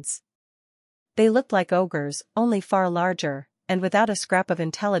engines. They looked like ogres, only far larger, and without a scrap of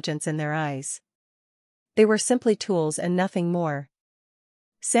intelligence in their eyes. They were simply tools and nothing more.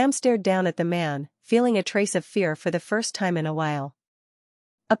 Sam stared down at the man, feeling a trace of fear for the first time in a while.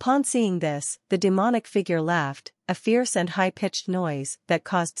 Upon seeing this, the demonic figure laughed, a fierce and high-pitched noise that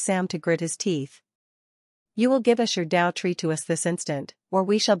caused Sam to grit his teeth. "You will give us your Dao tree to us this instant, or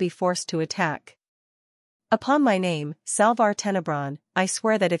we shall be forced to attack. Upon my name, Salvar Tenebron, I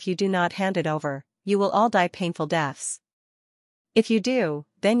swear that if you do not hand it over, you will all die painful deaths. If you do,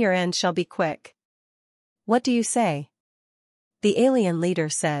 then your end shall be quick. What do you say?" The alien leader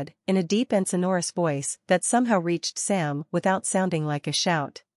said, in a deep and sonorous voice that somehow reached Sam without sounding like a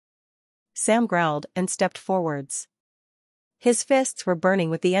shout. Sam growled and stepped forwards. His fists were burning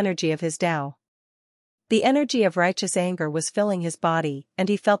with the energy of his Tao. The energy of righteous anger was filling his body, and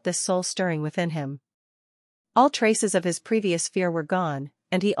he felt this soul stirring within him. All traces of his previous fear were gone,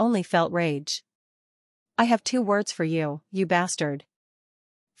 and he only felt rage. "I have 2 words for you, you bastard."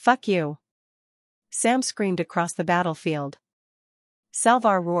 "Fuck you." Sam screamed across the battlefield.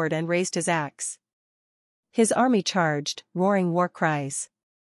 Salvar roared and raised his axe. His army charged, roaring war cries.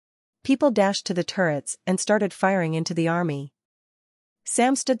 People dashed to the turrets and started firing into the army.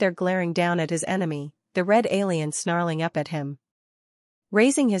 Sam stood there glaring down at his enemy, the red alien snarling up at him.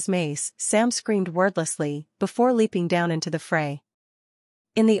 Raising his mace, Sam screamed wordlessly, before leaping down into the fray.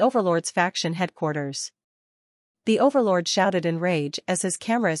 In the Overlord's faction headquarters. The Overlord shouted in rage as his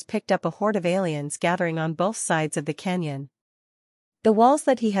cameras picked up a horde of aliens gathering on both sides of the canyon. The walls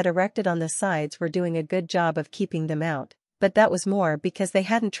that he had erected on the sides were doing a good job of keeping them out, but that was more because they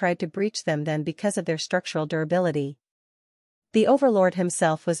hadn't tried to breach them than because of their structural durability. The Overlord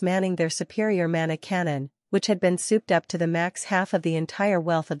himself was manning their superior mana cannon, which had been souped up to the max. Half of the entire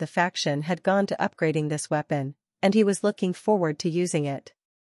wealth of the faction had gone to upgrading this weapon, and he was looking forward to using it.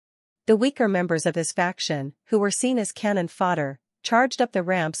 The weaker members of his faction, who were seen as cannon fodder, charged up the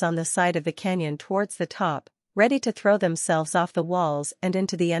ramps on the side of the canyon towards the top, ready to throw themselves off the walls and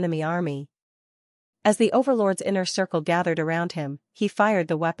into the enemy army. As the Overlord's inner circle gathered around him, he fired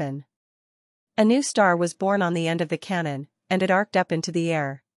the weapon. A new star was born on the end of the cannon, and it arced up into the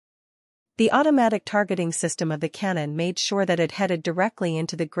air. The automatic targeting system of the cannon made sure that it headed directly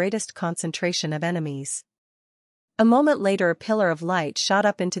into the greatest concentration of enemies. A moment later a pillar of light shot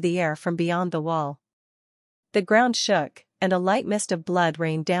up into the air from beyond the wall. The ground shook, and a light mist of blood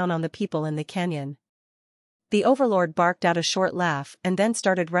rained down on the people in the canyon. The Overlord barked out a short laugh and then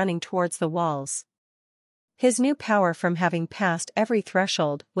started running towards the walls. His new power from having passed every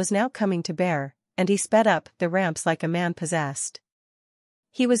threshold was now coming to bear, and he sped up the ramps like a man possessed.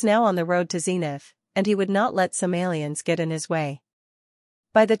 He was now on the road to Zenith, and he would not let some aliens get in his way.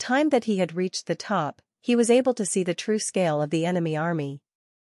 By the time that he had reached the top, he was able to see the true scale of the enemy army.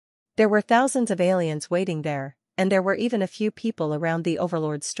 There were thousands of aliens waiting there, and there were even a few people around the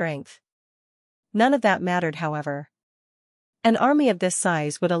Overlord's strength. None of that mattered, however. An army of this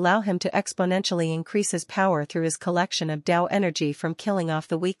size would allow him to exponentially increase his power through his collection of Tao energy from killing off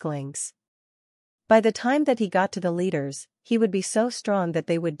the weaklings. By the time that he got to the leaders, he would be so strong that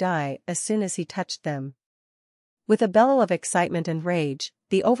they would die as soon as he touched them. With a bellow of excitement and rage,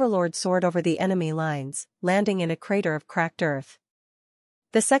 the Overlord soared over the enemy lines, landing in a crater of cracked earth.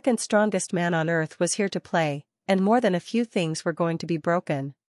 The second strongest man on Earth was here to play, and more than a few things were going to be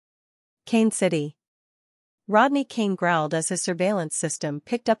broken. Kane City. Rodney Kane growled as his surveillance system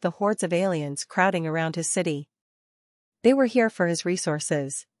picked up the hordes of aliens crowding around his city. They were here for his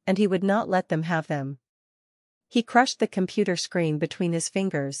resources, and he would not let them have them. He crushed the computer screen between his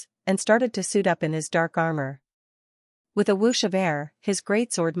fingers, and started to suit up in his dark armor. With a whoosh of air, his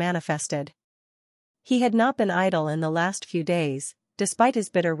greatsword manifested. He had not been idle in the last few days, despite his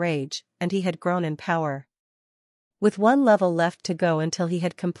bitter rage, and he had grown in power. With one level left to go until he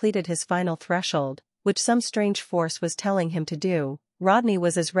had completed his final threshold, which some strange force was telling him to do, Rodney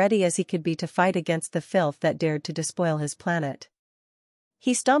was as ready as he could be to fight against the filth that dared to despoil his planet.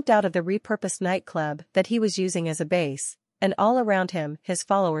 He stomped out of the repurposed nightclub that he was using as a base, and all around him his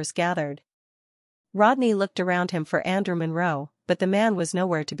followers gathered. Rodney looked around him for Andrew Monroe, but the man was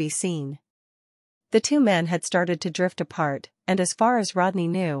nowhere to be seen. The two men had started to drift apart, and as far as Rodney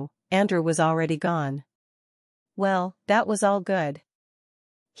knew, Andrew was already gone. Well, that was all good.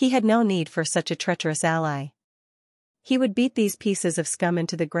 He had no need for such a treacherous ally. He would beat these pieces of scum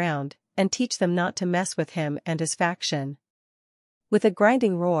into the ground, and teach them not to mess with him and his faction. With a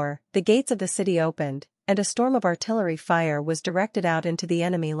grinding roar, the gates of the city opened, and a storm of artillery fire was directed out into the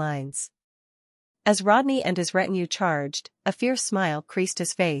enemy lines. As Rodney and his retinue charged, a fierce smile creased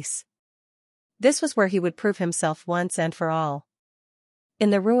his face. This was where he would prove himself once and for all.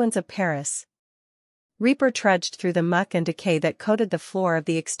 In the ruins of Paris. Reaper trudged through the muck and decay that coated the floor of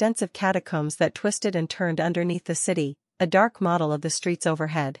the extensive catacombs that twisted and turned underneath the city, a dark model of the streets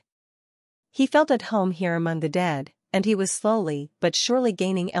overhead. He felt at home here among the dead, and he was slowly but surely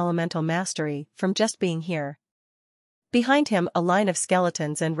gaining elemental mastery from just being here. Behind him a line of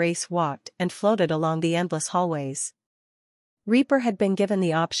skeletons and wraiths walked and floated along the endless hallways. Reaper had been given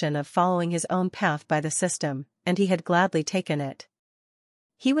the option of following his own path by the system, and he had gladly taken it.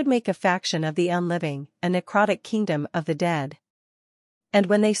 He would make a faction of the unliving, a necrotic kingdom of the dead. And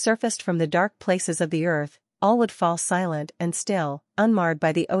when they surfaced from the dark places of the earth, all would fall silent and still, unmarred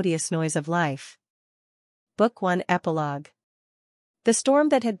by the odious noise of life. Book 1 Epilogue. The storm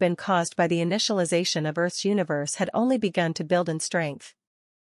that had been caused by the initialization of Earth's universe had only begun to build in strength.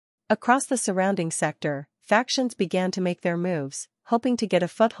 Across the surrounding sector, factions began to make their moves, hoping to get a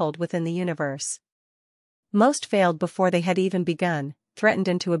foothold within the universe. Most failed before they had even begun, threatened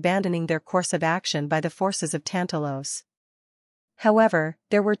into abandoning their course of action by the forces of Tantalos. However,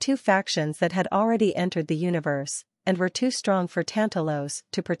 there were two factions that had already entered the universe, and were too strong for Tantalos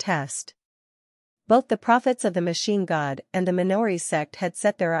to protest. Both the prophets of the machine god and the Minories sect had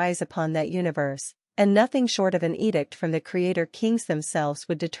set their eyes upon that universe, and nothing short of an edict from the creator kings themselves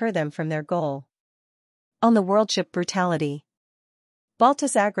would deter them from their goal. On the worldship Brutality.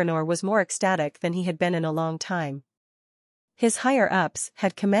 Baltus Agranor was more ecstatic than he had been in a long time. His higher-ups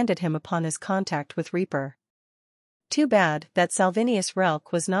had commended him upon his contact with Reaper. Too bad that Salvinius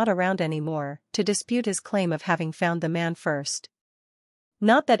Relk was not around anymore to dispute his claim of having found the man first.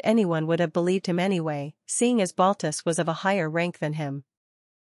 Not that anyone would have believed him anyway, seeing as Baltus was of a higher rank than him.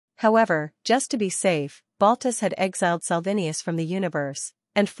 However, just to be safe, Baltus had exiled Salvinius from the universe,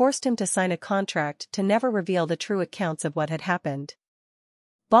 and forced him to sign a contract to never reveal the true accounts of what had happened.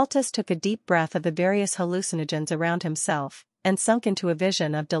 Baltus took a deep breath of the various hallucinogens around himself, and sunk into a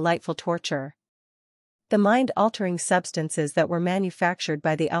vision of delightful torture. The mind-altering substances that were manufactured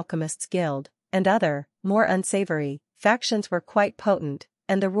by the Alchemists' Guild, and other, more unsavory, factions were quite potent,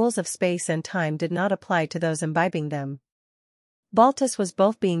 and the rules of space and time did not apply to those imbibing them. Baltus was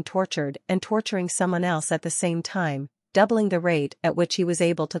both being tortured and torturing someone else at the same time, doubling the rate at which he was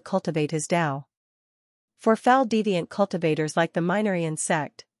able to cultivate his Tao. For foul deviant cultivators like the Minorian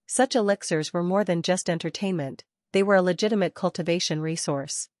sect, such elixirs were more than just entertainment, they were a legitimate cultivation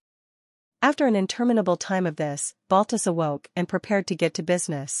resource. After an interminable time of this, Baltus awoke and prepared to get to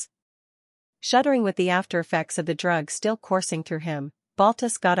business. Shuddering with the after-effects of the drug still coursing through him,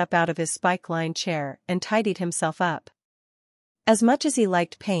 Baltus got up out of his spike-lined chair and tidied himself up. As much as he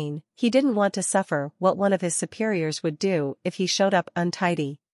liked pain, he didn't want to suffer what one of his superiors would do if he showed up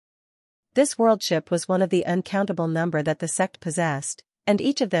untidy. This worldship was one of the uncountable number that the sect possessed, and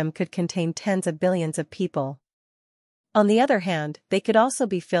each of them could contain tens of billions of people. On the other hand, they could also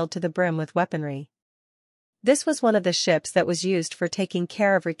be filled to the brim with weaponry. This was one of the ships that was used for taking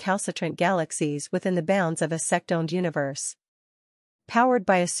care of recalcitrant galaxies within the bounds of a sect-owned universe. Powered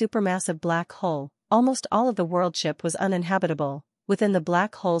by a supermassive black hole, almost all of the worldship was uninhabitable, within the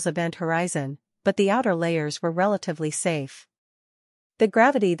black hole's event horizon, but the outer layers were relatively safe. The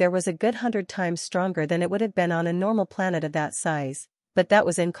gravity there was a good 100 times stronger than it would have been on a normal planet of that size, but that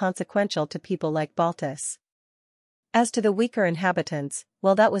was inconsequential to people like Baltus. As to the weaker inhabitants,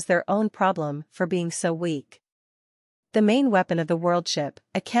 well, that was their own problem for being so weak. The main weapon of the worldship,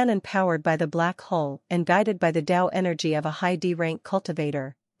 a cannon powered by the black hole and guided by the Tao energy of a high D-rank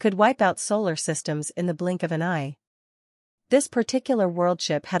cultivator, could wipe out solar systems in the blink of an eye. This particular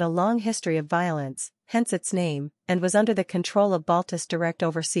worldship had a long history of violence, hence its name, and was under the control of Baltus' direct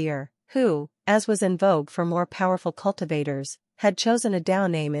overseer, who, as was in vogue for more powerful cultivators, had chosen a DAO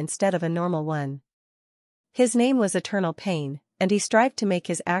name instead of a normal one. His name was Eternal Pain, and he strived to make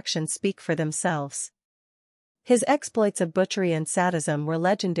his actions speak for themselves. His exploits of butchery and sadism were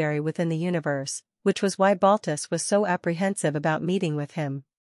legendary within the universe, which was why Baltus was so apprehensive about meeting with him.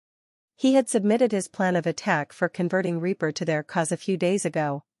 He had submitted his plan of attack for converting Reaper to their cause a few days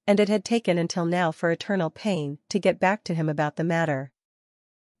ago, and it had taken until now for Eternal Pain to get back to him about the matter.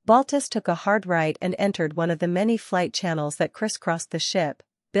 Baltus took a hard right and entered one of the many flight channels that crisscrossed the ship,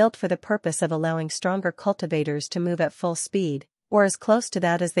 built for the purpose of allowing stronger cultivators to move at full speed, or as close to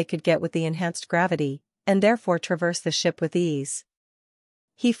that as they could get with the enhanced gravity, and therefore traverse the ship with ease.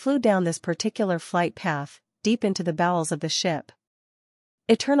 He flew down this particular flight path, deep into the bowels of the ship.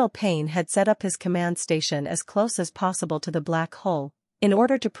 Eternal Pain had set up his command station as close as possible to the black hole, in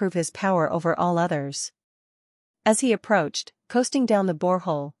order to prove his power over all others. As he approached, coasting down the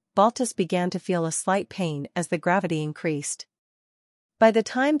borehole, Baltus began to feel a slight pain as the gravity increased. By the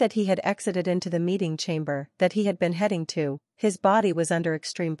time that he had exited into the meeting chamber that he had been heading to, his body was under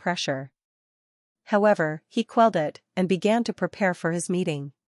extreme pressure. However, he quelled it, and began to prepare for his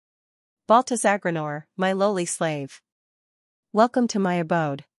meeting. Baltus Agranor, my lowly slave. Welcome to my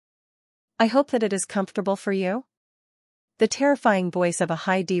abode. I hope that it is comfortable for you? The terrifying voice of a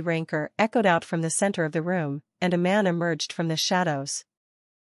high D ranker echoed out from the center of the room, and a man emerged from the shadows.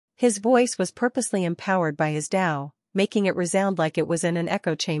 His voice was purposely empowered by his DAO, making it resound like it was in an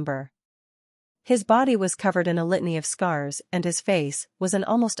echo chamber. His body was covered in a litany of scars, and his face was an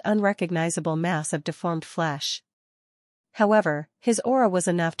almost unrecognizable mass of deformed flesh. However, his aura was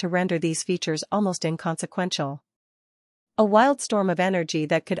enough to render these features almost inconsequential. A wild storm of energy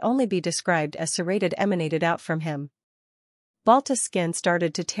that could only be described as serrated emanated out from him. Baltus' skin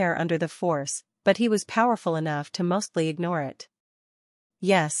started to tear under the force, but he was powerful enough to mostly ignore it.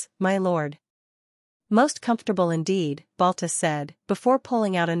 Yes, my lord. Most comfortable indeed, Baltus said, before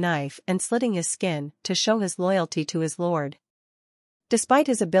pulling out a knife and slitting his skin to show his loyalty to his lord. Despite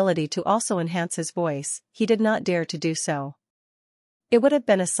his ability to also enhance his voice, he did not dare to do so. It would have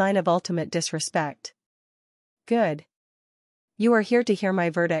been a sign of ultimate disrespect. Good. You are here to hear my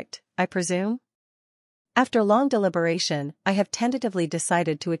verdict, I presume? After long deliberation, I have tentatively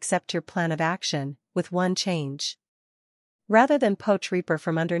decided to accept your plan of action, with one change. Rather than poach Reaper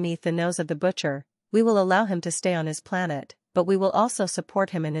from underneath the nose of the butcher, we will allow him to stay on his planet, but we will also support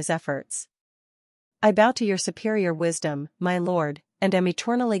him in his efforts. I bow to your superior wisdom, my lord, and am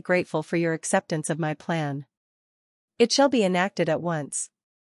eternally grateful for your acceptance of my plan. It shall be enacted at once.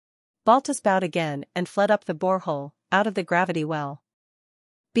 Baltus bowed again and fled up the borehole, out of the gravity well.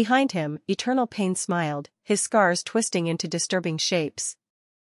 Behind him, Eternal Pain smiled, his scars twisting into disturbing shapes.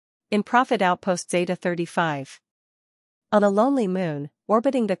 In Prophet Outpost Zeta 35. On a lonely moon,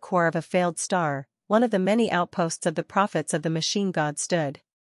 orbiting the core of a failed star, one of the many outposts of the prophets of the machine god stood.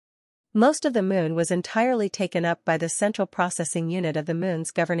 Most of the moon was entirely taken up by the central processing unit of the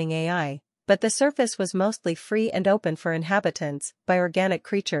moon's governing AI, but the surface was mostly free and open for inhabitants by organic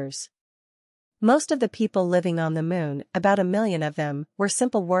creatures. Most of the people living on the moon, about 1 million of them, were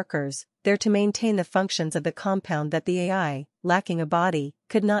simple workers, there to maintain the functions of the compound that the AI, lacking a body,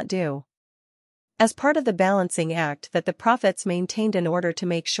 could not do. As part of the balancing act that the prophets maintained in order to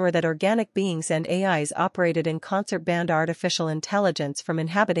make sure that organic beings and AIs operated in concert banned artificial intelligence from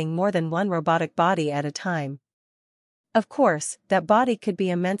inhabiting more than one robotic body at a time. Of course, that body could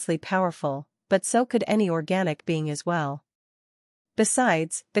be immensely powerful, but so could any organic being as well.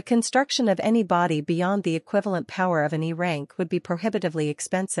 Besides, the construction of any body beyond the equivalent power of an E rank would be prohibitively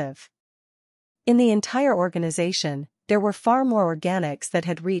expensive. In the entire organization, there were far more organics that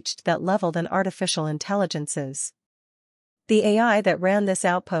had reached that level than artificial intelligences. The AI that ran this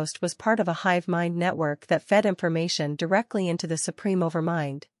outpost was part of a hive mind network that fed information directly into the Supreme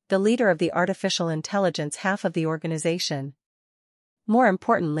Overmind, the leader of the artificial intelligence half of the organization. More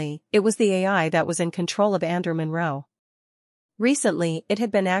importantly, it was the AI that was in control of Andrew Monroe. Recently, it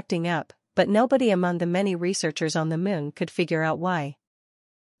had been acting up, but nobody among the many researchers on the moon could figure out why.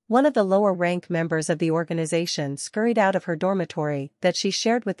 One of the lower-rank members of the organization scurried out of her dormitory that she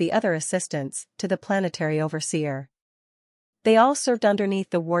shared with the other assistants to the planetary overseer. They all served underneath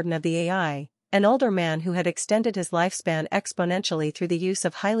the warden of the AI, an older man who had extended his lifespan exponentially through the use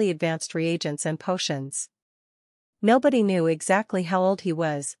of highly advanced reagents and potions. Nobody knew exactly how old he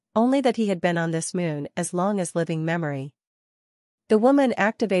was, only that he had been on this moon as long as living memory. The woman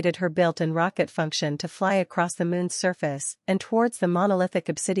activated her built-in rocket function to fly across the moon's surface and towards the monolithic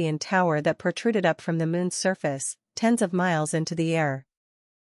obsidian tower that protruded up from the moon's surface, tens of miles into the air.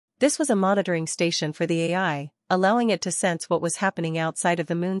 This was a monitoring station for the AI, allowing it to sense what was happening outside of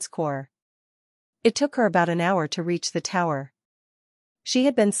the moon's core. It took her about an hour to reach the tower. She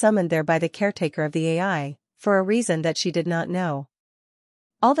had been summoned there by the caretaker of the AI, for a reason that she did not know.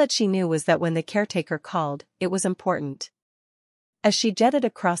 All that she knew was that when the caretaker called, it was important. As she jetted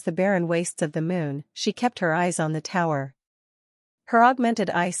across the barren wastes of the moon, she kept her eyes on the tower. Her augmented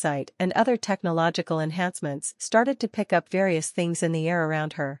eyesight and other technological enhancements started to pick up various things in the air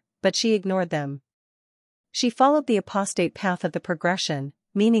around her, but she ignored them. She followed the apostate path of the progression,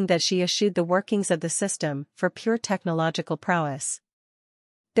 meaning that she eschewed the workings of the system for pure technological prowess.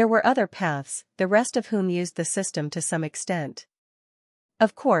 There were other paths, the rest of whom used the system to some extent.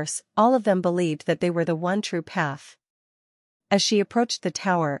 Of course, all of them believed that they were the one true path. As she approached the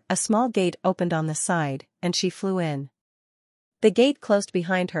tower, a small gate opened on the side, and she flew in. The gate closed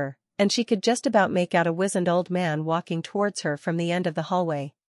behind her, and she could just about make out a wizened old man walking towards her from the end of the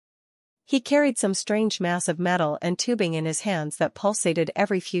hallway. He carried some strange mass of metal and tubing in his hands that pulsated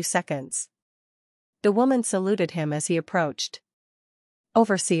every few seconds. The woman saluted him as he approached.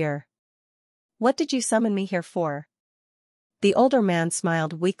 "Overseer. What did you summon me here for?" The older man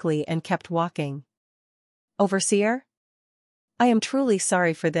smiled weakly and kept walking. "Overseer? I am truly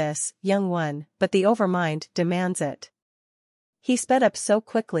sorry for this, young one, but the Overmind demands it." He sped up so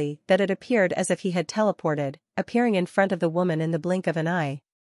quickly that it appeared as if he had teleported, appearing in front of the woman in the blink of an eye.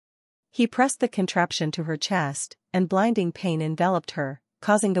 He pressed the contraption to her chest, and blinding pain enveloped her,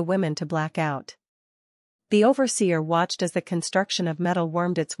 causing the women to black out. The Overseer watched as the construction of metal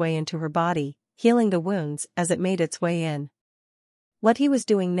wormed its way into her body, healing the wounds as it made its way in. What he was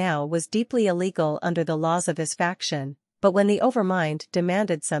doing now was deeply illegal under the laws of his faction, but when the Overmind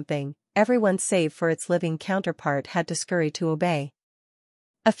demanded something, everyone save for its living counterpart had to scurry to obey.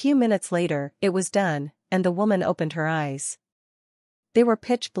 A few minutes later, it was done, and the woman opened her eyes. They were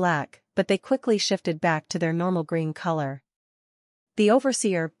pitch black, but they quickly shifted back to their normal green color. The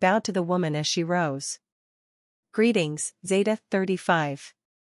Overseer bowed to the woman as she rose. "Greetings, Zeta 35.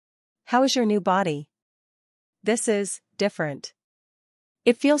 How is your new body? This is different.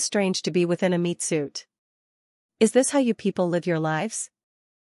 It feels strange to be within a meat suit. Is this how you people live your lives?"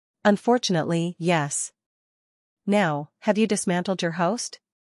 "Unfortunately, yes. Now, have you dismantled your host?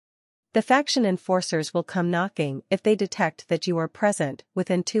 The faction enforcers will come knocking if they detect that you are present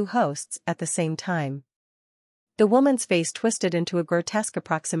within two hosts at the same time." The woman's face twisted into a grotesque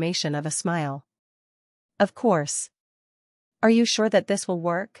approximation of a smile. "Of course. Are you sure that this will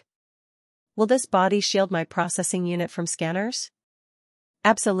work? Will this body shield my processing unit from scanners?"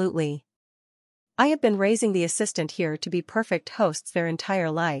 "Absolutely. I have been raising the assistant here to be perfect hosts their entire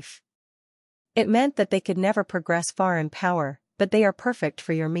life. It meant that they could never progress far in power, but they are perfect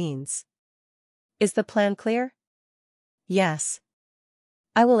for your means. Is the plan clear?" "Yes.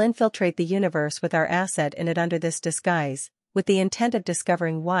 I will infiltrate the universe with our asset in it under this disguise, with the intent of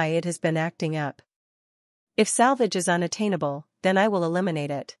discovering why it has been acting up. If salvage is unattainable, then I will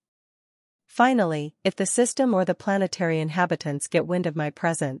eliminate it. Finally, if the system or the planetary inhabitants get wind of my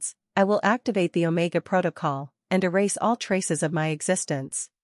presence, I will activate the Omega Protocol, and erase all traces of my existence."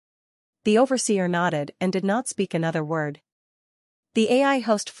 The Overseer nodded and did not speak another word. The AI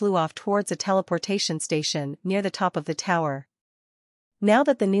host flew off towards a teleportation station near the top of the tower. Now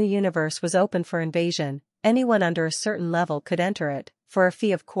that the new universe was open for invasion, anyone under a certain level could enter it, for a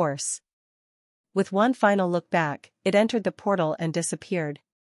fee of course. With one final look back, it entered the portal and disappeared.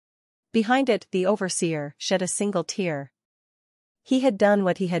 Behind it, the Overseer shed a single tear. He had done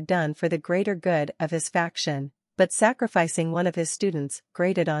what he had done for the greater good of his faction, but sacrificing one of his students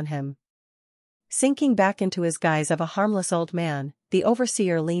grated on him. Sinking back into his guise of a harmless old man, the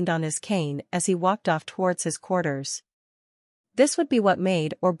Overseer leaned on his cane as he walked off towards his quarters. This would be what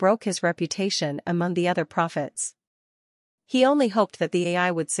made or broke his reputation among the other prophets. He only hoped that the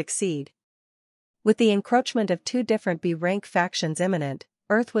AI would succeed. With the encroachment of two different B-rank factions imminent,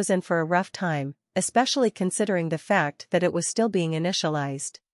 Earth was in for a rough time, especially considering the fact that it was still being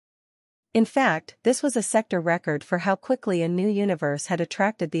initialized. In fact, this was a sector record for how quickly a new universe had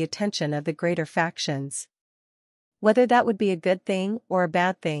attracted the attention of the greater factions. Whether that would be a good thing or a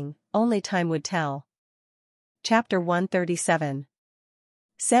bad thing, only time would tell. Chapter 137.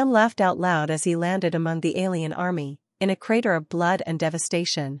 Sam laughed out loud as he landed among the alien army, in a crater of blood and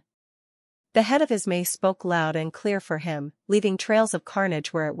devastation. The head of his mace spoke loud and clear for him, leaving trails of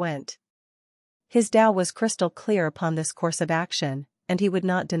carnage where it went. His Tao was crystal clear upon this course of action, and he would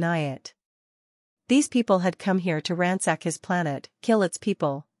not deny it. These people had come here to ransack his planet, kill its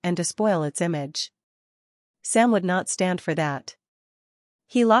people, and despoil its image. Sam would not stand for that.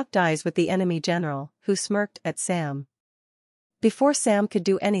 He locked eyes with the enemy general, who smirked at Sam. Before Sam could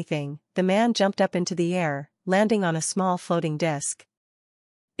do anything, the man jumped up into the air, landing on a small floating disc.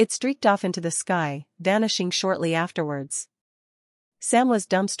 It streaked off into the sky, vanishing shortly afterwards. Sam was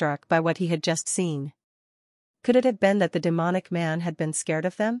dumbstruck by what he had just seen. Could it have been that the demonic man had been scared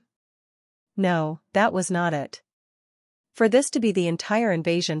of them? No, that was not it. For this to be the entire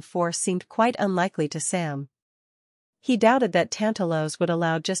invasion force seemed quite unlikely to Sam. He doubted that Tantalos would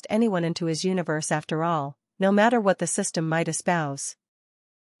allow just anyone into his universe after all, no matter what the system might espouse.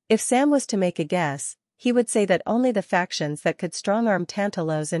 If Sam was to make a guess, he would say that only the factions that could strong-arm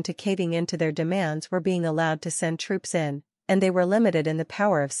Tantalos into caving into their demands were being allowed to send troops in, and they were limited in the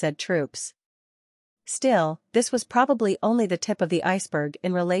power of said troops. Still, this was probably only the tip of the iceberg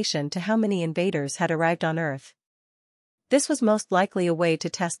in relation to how many invaders had arrived on Earth. This was most likely a way to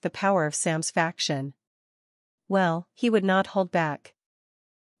test the power of Sam's faction. Well, he would not hold back.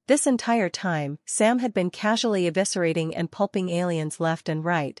 This entire time, Sam had been casually eviscerating and pulping aliens left and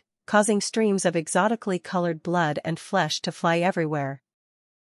right, causing streams of exotically colored blood and flesh to fly everywhere.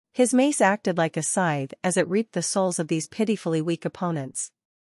 His mace acted like a scythe as it reaped the souls of these pitifully weak opponents.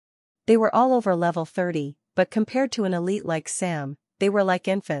 They were all over level 30, but compared to an elite like Sam, they were like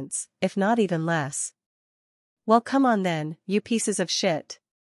infants, if not even less. Well, come on then, you pieces of shit.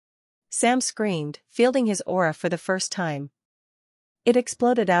 Sam screamed, fielding his aura for the first time. It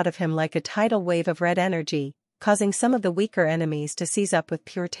exploded out of him like a tidal wave of red energy, causing some of the weaker enemies to seize up with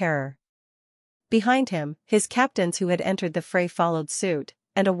pure terror. Behind him, his captains who had entered the fray followed suit,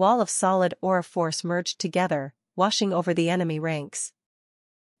 and a wall of solid aura force merged together, washing over the enemy ranks.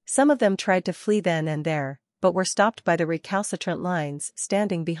 Some of them tried to flee then and there, but were stopped by the recalcitrant lines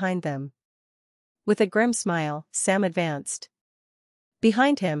standing behind them. With a grim smile, Sam advanced.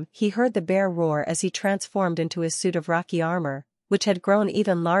 Behind him, he heard the bear roar as he transformed into his suit of rocky armor, which had grown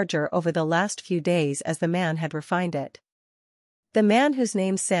even larger over the last few days as the man had refined it. The man whose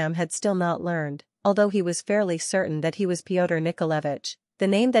name Sam had still not learned, although he was fairly certain that he was Pyotr Nikolaevich, the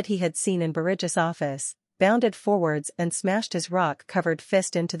name that he had seen in Baridge's office, bounded forwards and smashed his rock-covered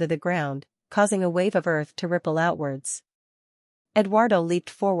fist into the ground, causing a wave of earth to ripple outwards. Eduardo leaped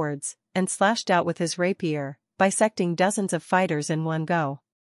forwards, and slashed out with his rapier, bisecting dozens of fighters in one go.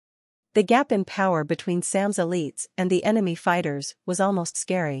 The gap in power between Sam's elites and the enemy fighters was almost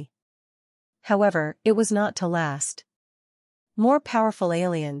scary. However, it was not to last. More powerful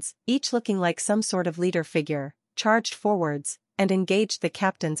aliens, each looking like some sort of leader figure, charged forwards, and engaged the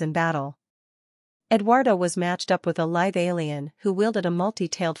captains in battle. Eduardo was matched up with a lithe alien who wielded a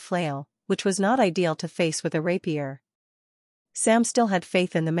multi-tailed flail, which was not ideal to face with a rapier. Sam still had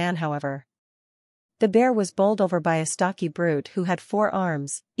faith in the man, however. The bear was bowled over by a stocky brute who had 4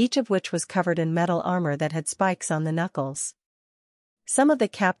 arms, each of which was covered in metal armor that had spikes on the knuckles. Some of the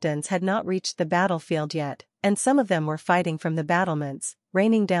captains had not reached the battlefield yet, and some of them were fighting from the battlements,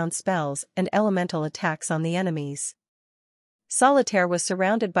 raining down spells and elemental attacks on the enemies. Solitaire was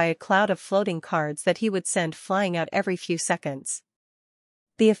surrounded by a cloud of floating cards that he would send flying out every few seconds.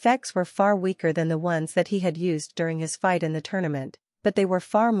 The effects were far weaker than the ones that he had used during his fight in the tournament, but they were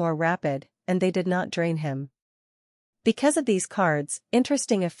far more rapid, and they did not drain him. Because of these cards,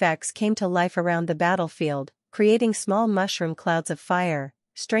 interesting effects came to life around the battlefield, creating small mushroom clouds of fire,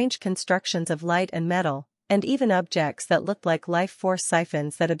 strange constructions of light and metal, and even objects that looked like life force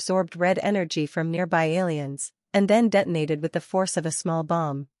siphons that absorbed red energy from nearby aliens, and then detonated with the force of a small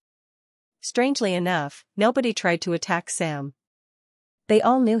bomb. Strangely enough, nobody tried to attack Sam. They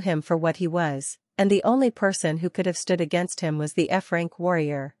all knew him for what he was, and the only person who could have stood against him was the F-rank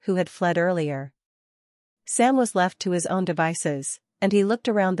warrior who had fled earlier. Sam was left to his own devices, and he looked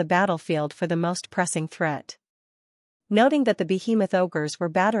around the battlefield for the most pressing threat. Noting that the behemoth ogres were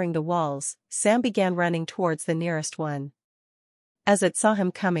battering the walls, Sam began running towards the nearest one. As it saw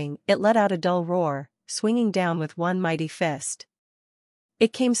him coming, it let out a dull roar, swinging down with one mighty fist.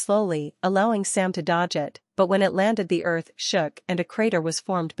 It came slowly, allowing Sam to dodge it, but when it landed the earth shook and a crater was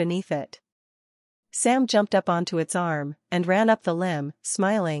formed beneath it. Sam jumped up onto its arm, and ran up the limb,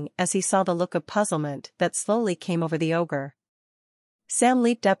 smiling as he saw the look of puzzlement that slowly came over the ogre. Sam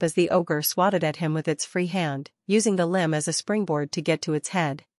leaped up as the ogre swatted at him with its free hand, using the limb as a springboard to get to its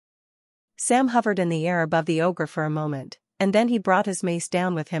head. Sam hovered in the air above the ogre for a moment, and then he brought his mace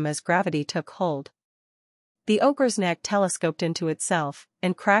down with him as gravity took hold. The ogre's neck telescoped into itself,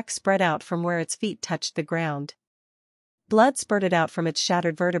 and cracks spread out from where its feet touched the ground. Blood spurted out from its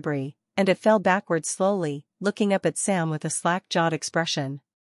shattered vertebrae, and it fell backwards slowly, looking up at Sam with a slack-jawed expression.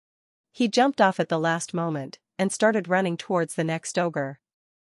 He jumped off at the last moment, and started running towards the next ogre.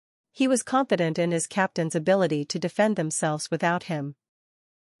 He was confident in his captain's ability to defend themselves without him.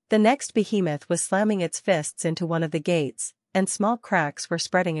 The next behemoth was slamming its fists into one of the gates, and small cracks were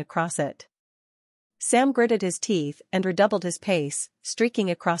spreading across it. Sam gritted his teeth and redoubled his pace,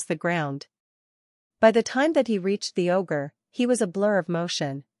 streaking across the ground. By the time that he reached the ogre, he was a blur of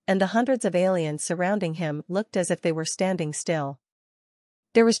motion, and the hundreds of aliens surrounding him looked as if they were standing still.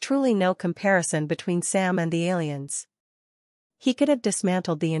 There was truly no comparison between Sam and the aliens. He could have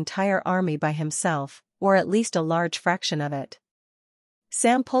dismantled the entire army by himself, or at least a large fraction of it.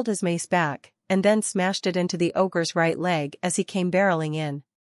 Sam pulled his mace back, and then smashed it into the ogre's right leg as he came barreling in.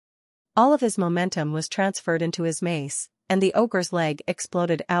 All of his momentum was transferred into his mace, and the ogre's leg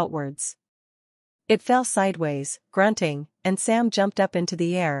exploded outwards. It fell sideways, grunting, and Sam jumped up into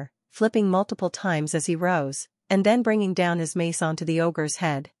the air, flipping multiple times as he rose, and then bringing down his mace onto the ogre's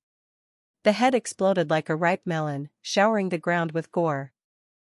head. The head exploded like a ripe melon, showering the ground with gore.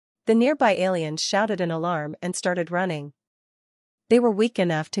 The nearby aliens shouted in alarm and started running. They were weak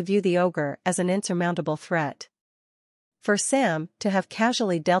enough to view the ogre as an insurmountable threat. For Sam to have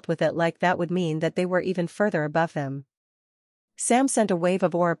casually dealt with it like that would mean that they were even further above them. Sam sent a wave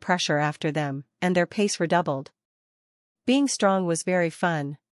of aura pressure after them, and their pace redoubled. Being strong was very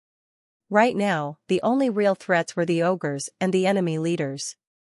fun. Right now, the only real threats were the ogres and the enemy leaders.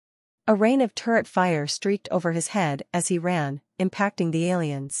 A rain of turret fire streaked over his head as he ran, impacting the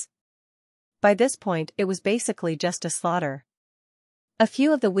aliens. By this point it was basically just a slaughter. A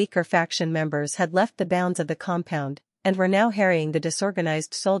few of the weaker faction members had left the bounds of the compound, and were now harrying the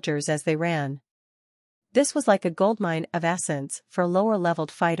disorganized soldiers as they ran. This was like a goldmine of essence for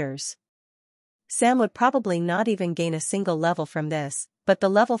lower-leveled fighters. Sam would probably not even gain a single level from this, but the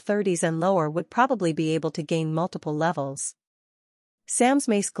level 30s and lower would probably be able to gain multiple levels. Sam's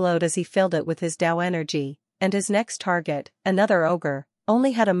mace glowed as he filled it with his Tao energy, and his next target, another ogre,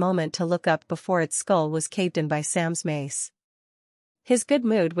 only had a moment to look up before its skull was caved in by Sam's mace. His good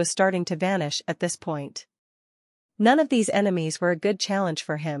mood was starting to vanish at this point. None of these enemies were a good challenge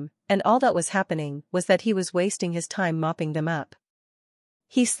for him, and all that was happening was that he was wasting his time mopping them up.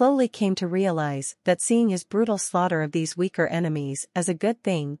 He slowly came to realize that seeing his brutal slaughter of these weaker enemies as a good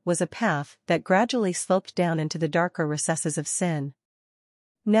thing was a path that gradually sloped down into the darker recesses of sin.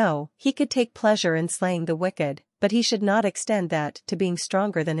 No, he could take pleasure in slaying the wicked, but he should not extend that to being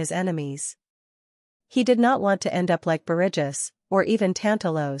stronger than his enemies. He did not want to end up like Berigus, or even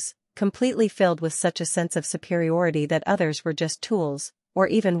Tantalos, completely filled with such a sense of superiority that others were just tools, or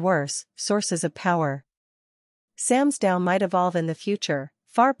even worse, sources of power. Sam's Tao might evolve in the future,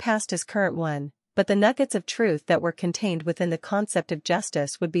 far past his current one, but the nuggets of truth that were contained within the concept of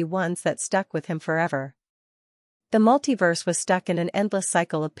justice would be ones that stuck with him forever. The multiverse was stuck in an endless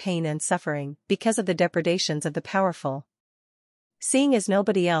cycle of pain and suffering because of the depredations of the powerful. Seeing as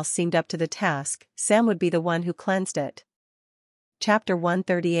nobody else seemed up to the task, Sam would be the one who cleansed it. Chapter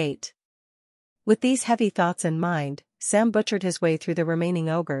 138. With these heavy thoughts in mind, Sam butchered his way through the remaining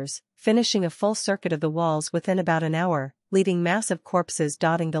ogres, finishing a full circuit of the walls within about an hour, leaving massive corpses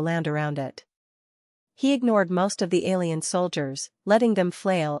dotting the land around it. He ignored most of the alien soldiers, letting them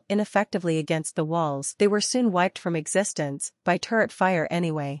flail ineffectively against the walls. They were soon wiped from existence by turret fire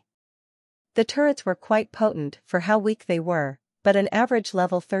anyway. The turrets were quite potent for how weak they were, but an average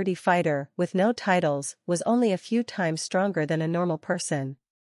level 30 fighter with no titles was only a few times stronger than a normal person.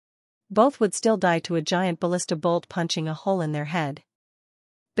 Both would still die to a giant ballista bolt punching a hole in their head.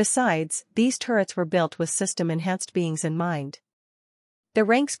 Besides, these turrets were built with system-enhanced beings in mind. The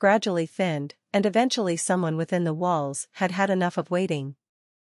ranks gradually thinned, and eventually someone within the walls had had enough of waiting.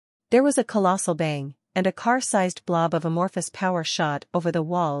 There was a colossal bang, and a car-sized blob of amorphous power shot over the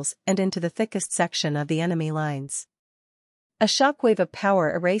walls and into the thickest section of the enemy lines. A shockwave of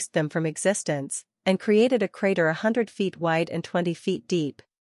power erased them from existence, and created a crater 100 feet wide and 20 feet deep.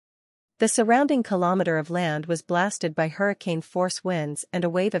 The surrounding kilometer of land was blasted by hurricane-force winds and a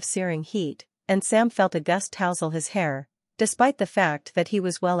wave of searing heat, and Sam felt a gust tousle his hair, despite the fact that he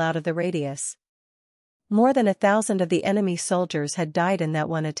was well out of the radius. More than 1,000 of the enemy soldiers had died in that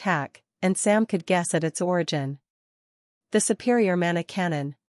one attack, and Sam could guess at its origin. The superior mana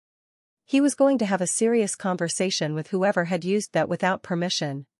cannon. He was going to have a serious conversation with whoever had used that without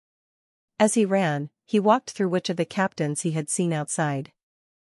permission. As he ran, he walked through which of the captains he had seen outside.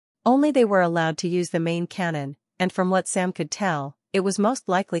 Only they were allowed to use the main cannon, and from what Sam could tell, it was most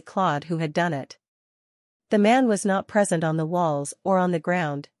likely Claude who had done it. The man was not present on the walls or on the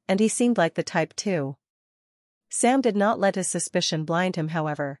ground, and he seemed like the type too. Sam did not let his suspicion blind him,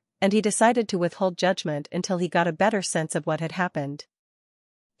 however, and he decided to withhold judgment until he got a better sense of what had happened.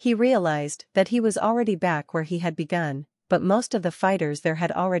 He realized that he was already back where he had begun, but most of the fighters there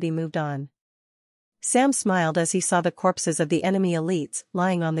had already moved on. Sam smiled as he saw the corpses of the enemy elites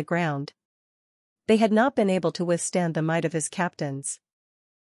lying on the ground. They had not been able to withstand the might of his captains.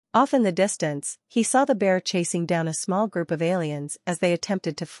 Off in the distance, he saw the bear chasing down a small group of aliens as they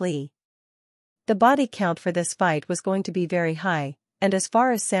attempted to flee. The body count for this fight was going to be very high, and as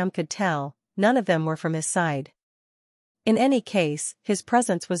far as Sam could tell, none of them were from his side. In any case, his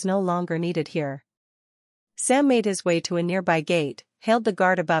presence was no longer needed here. Sam made his way to a nearby gate, hailed the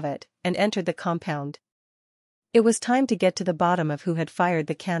guard above it, and entered the compound. It was time to get to the bottom of who had fired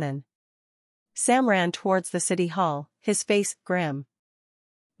the cannon. Sam ran towards the city hall, his face grim.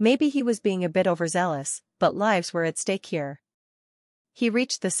 Maybe he was being a bit overzealous, but lives were at stake here. He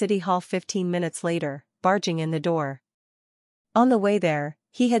reached the city hall 15 minutes later, barging in the door. On the way there,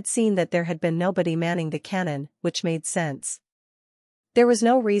 he had seen that there had been nobody manning the cannon, which made sense. There was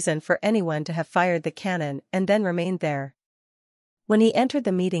no reason for anyone to have fired the cannon and then remained there. When he entered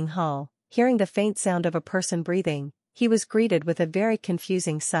the meeting hall, hearing the faint sound of a person breathing, he was greeted with a very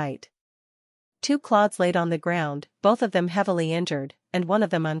confusing sight. 2 clods laid on the ground, both of them heavily injured, and one of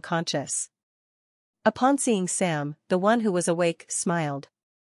them unconscious. Upon seeing Sam, the one who was awake smiled.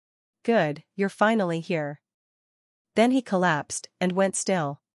 "Good, you're finally here." Then he collapsed and went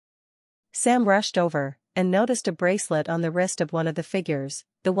still. Sam rushed over and noticed a bracelet on the wrist of one of the figures,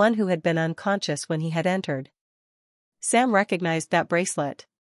 the one who had been unconscious when he had entered. Sam recognized that bracelet.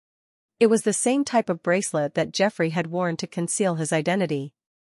 It was the same type of bracelet that Jeffrey had worn to conceal his identity.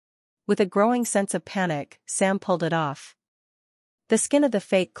 With a growing sense of panic, Sam pulled it off. The skin of the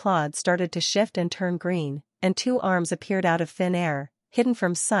fake Claude started to shift and turn green, and 2 arms appeared out of thin air, hidden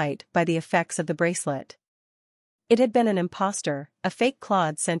from sight by the effects of the bracelet. It had been an imposter, a fake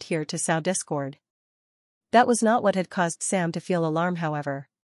Claude sent here to sow discord. That was not what had caused Sam to feel alarm, however.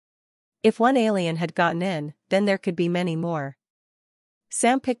 If one alien had gotten in, then there could be many more.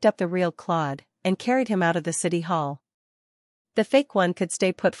 Sam picked up the real Claude and carried him out of the city hall. The fake one could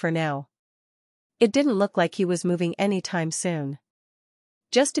stay put for now. It didn't look like he was moving anytime soon.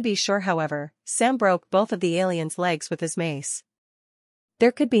 Just to be sure, however, Sam broke both of the alien's legs with his mace.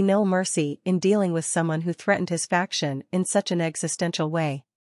 There could be no mercy in dealing with someone who threatened his faction in such an existential way.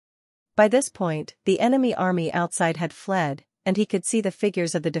 By this point, the enemy army outside had fled, and he could see the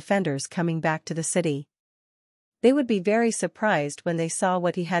figures of the defenders coming back to the city. They would be very surprised when they saw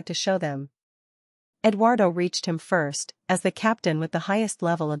what he had to show them. Eduardo reached him first, as the captain with the highest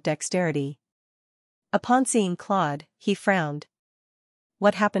level of dexterity. Upon seeing Claude, he frowned.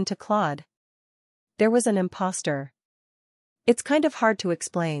 What happened to Claude? There was an imposter. It's kind of hard to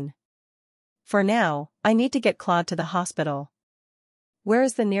explain. For now, I need to get Claude to the hospital. Where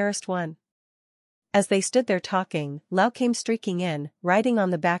is the nearest one? As they stood there talking, Lau came streaking in, riding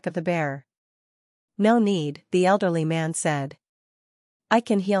on the back of the bear. No need, the elderly man said. I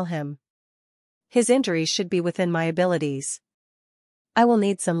can heal him. His injuries should be within my abilities. I will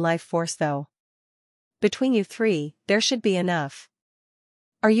need some life force though. Between you 3, there should be enough.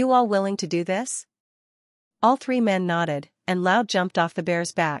 Are you all willing to do this? All 3 men nodded, and Lau jumped off the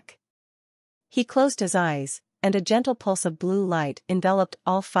bear's back. He closed his eyes, and a gentle pulse of blue light enveloped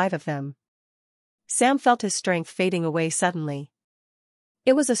all 5 of them. Sam felt his strength fading away suddenly.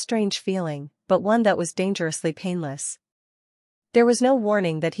 It was a strange feeling, but one that was dangerously painless. There was no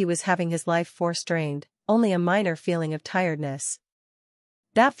warning that he was having his life force drained, only a minor feeling of tiredness.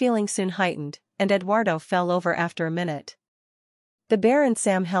 That feeling soon heightened, and Eduardo fell over after a minute. The bear and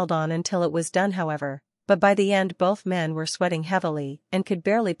Sam held on until it was done, however, but by the end both men were sweating heavily and could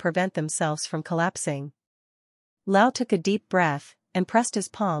barely prevent themselves from collapsing. Lau took a deep breath and pressed his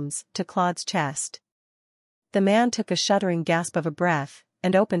palms to Claude's chest. The man took a shuddering gasp of a breath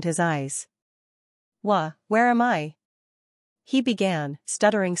and opened his eyes. Where am I? He began,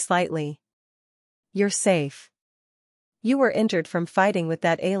 stuttering slightly. You're safe. You were injured from fighting with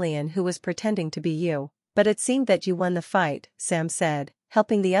that alien who was pretending to be you, but it seemed that you won the fight, Sam said,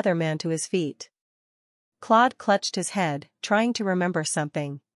 helping the other man to his feet. Claude clutched his head, trying to remember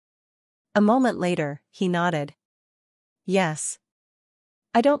something. A moment later, he nodded. Yes.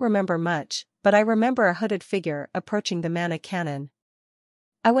 I don't remember much, but I remember a hooded figure approaching the mana cannon.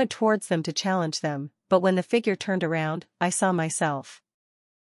 I went towards them to challenge them, but when the figure turned around, I saw myself.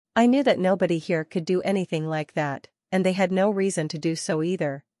 I knew that nobody here could do anything like that, and they had no reason to do so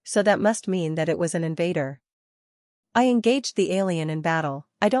either, so that must mean that it was an invader. I engaged the alien in battle.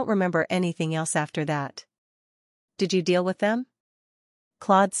 I don't remember anything else after that. Did you deal with them?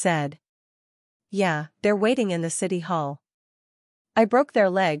 Claude said. Yeah, they're waiting in the city hall. I broke their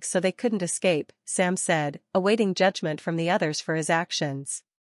legs so they couldn't escape, Sam said, awaiting judgment from the others for his actions.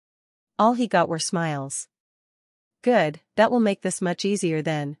 All he got were smiles. Good, that will make this much easier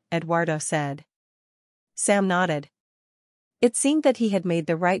then, Eduardo said. Sam nodded. It seemed that he had made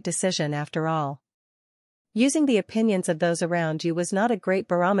the right decision after all. Using the opinions of those around you was not a great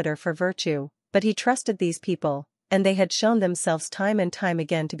barometer for virtue, but he trusted these people, and they had shown themselves time and time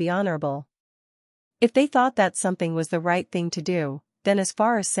again to be honorable. If they thought that something was the right thing to do, then as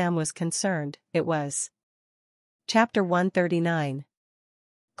far as Sam was concerned, it was. Chapter 139.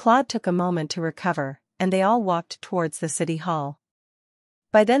 Claude took a moment to recover, and they all walked towards the city hall.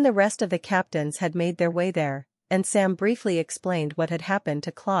 By then the rest of the captains had made their way there, and Sam briefly explained what had happened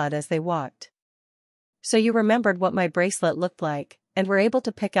to Claude as they walked. So you remembered what my bracelet looked like, and were able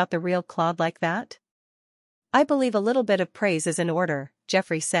to pick out the real Claude like that? I believe a little bit of praise is in order,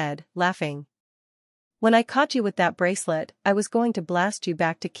 Geoffrey said, laughing. When I caught you with that bracelet, I was going to blast you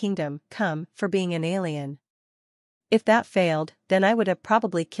back to Kingdom Come for being an alien. If that failed, then I would have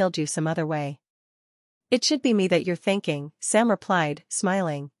probably killed you some other way. It should be me that you're thanking, Sam replied,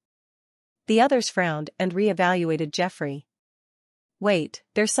 smiling. The others frowned and re-evaluated Geoffrey. Wait,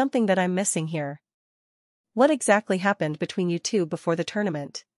 there's something that I'm missing here. What exactly happened between you two before the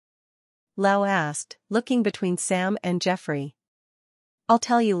tournament? Lau asked, looking between Sam and Geoffrey. I'll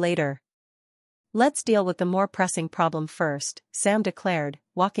tell you later. Let's deal with the more pressing problem first, Sam declared,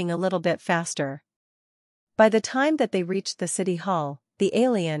 walking a little bit faster. By the time that they reached the city hall, the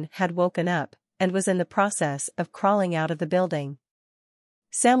alien had woken up, and was in the process of crawling out of the building.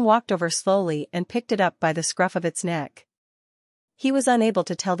 Sam walked over slowly and picked it up by the scruff of its neck. He was unable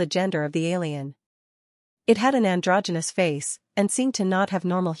to tell the gender of the alien. It had an androgynous face, and seemed to not have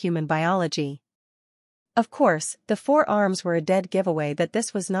normal human biology. Of course, the 4 arms were a dead giveaway that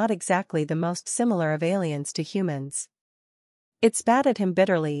this was not exactly the most similar of aliens to humans. It spat at him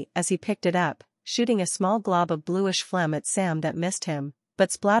bitterly as he picked it up, shooting a small glob of bluish phlegm at Sam that missed him,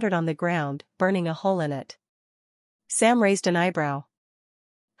 but splattered on the ground, burning a hole in it. Sam raised an eyebrow.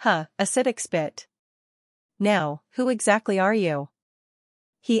 Huh, acidic spit. Now, who exactly are you?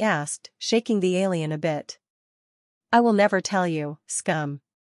 He asked, shaking the alien a bit. I will never tell you, scum.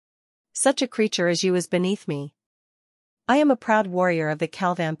 Such a creature as you is beneath me. I am a proud warrior of the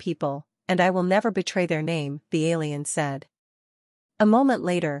Calvan people, and I will never betray their name, the alien said. A moment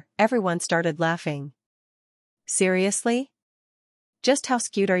later, everyone started laughing. Seriously? Just how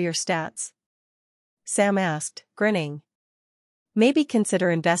skewed are your stats? Sam asked, grinning. Maybe consider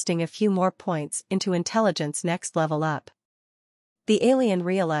investing a few more points into intelligence next level up. The alien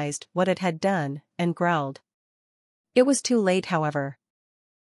realized what it had done, and growled. It was too late, however.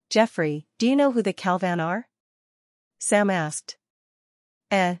 Geoffrey, do you know who the Calvan are? Sam asked.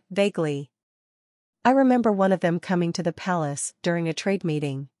 Vaguely. I remember one of them coming to the palace during a trade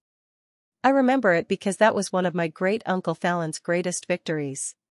meeting. I remember it because that was one of my great-uncle Fallon's greatest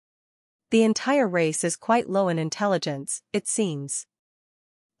victories. The entire race is quite low in intelligence, it seems.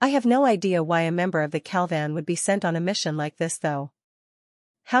 I have no idea why a member of the Calvan would be sent on a mission like this though.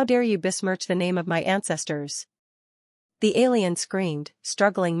 How dare you besmirch the name of my ancestors? The alien screamed,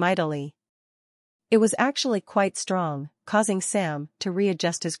 struggling mightily. It was actually quite strong, causing Sam to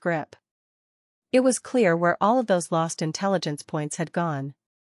readjust his grip. It was clear where all of those lost intelligence points had gone.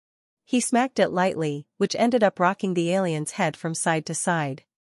 He smacked it lightly, which ended up rocking the alien's head from side to side.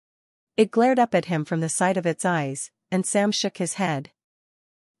 It glared up at him from the side of its eyes, and Sam shook his head.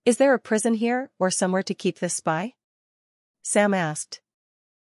 Is there a prison here, or somewhere to keep this spy? Sam asked.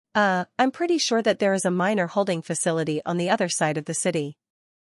 I'm pretty sure that there is a minor holding facility on the other side of the city.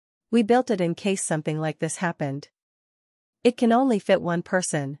 We built it in case something like this happened. It can only fit 1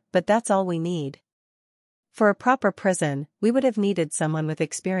 person, but that's all we need. For a proper prison, we would have needed someone with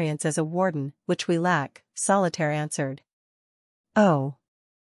experience as a warden, which we lack, Solitaire answered. Oh.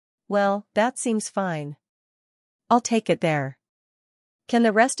 Well, that seems fine. I'll take it there. Can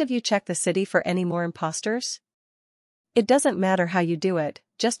the rest of you check the city for any more imposters? It doesn't matter how you do it,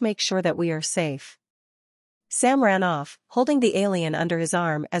 just make sure that we are safe. Sam ran off, holding the alien under his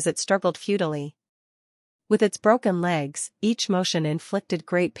arm as it struggled futilely. With its broken legs, each motion inflicted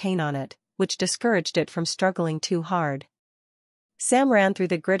great pain on it, which discouraged it from struggling too hard. Sam ran through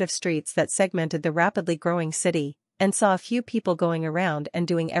the grid of streets that segmented the rapidly growing city, and saw a few people going around and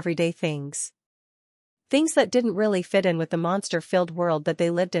doing everyday things. Things that didn't really fit in with the monster-filled world that they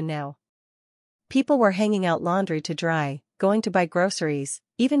lived in now. People were hanging out laundry to dry, going to buy groceries,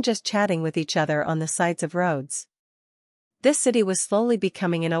 even just chatting with each other on the sides of roads. This city was slowly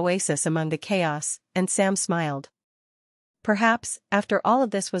becoming an oasis among the chaos, and Sam smiled. Perhaps, after all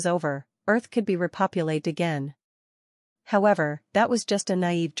of this was over, Earth could be repopulated again. However, that was just a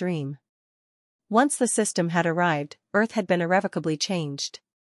naive dream. Once the system had arrived, Earth had been irrevocably changed.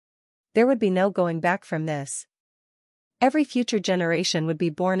 There would be no going back from this. Every future generation would be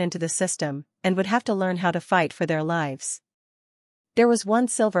born into the system, and would have to learn how to fight for their lives. There was one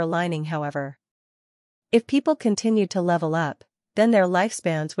silver lining, however. If people continued to level up, then their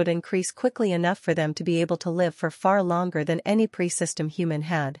lifespans would increase quickly enough for them to be able to live for far longer than any pre-system human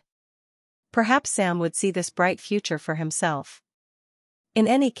had. Perhaps Sam would see this bright future for himself. In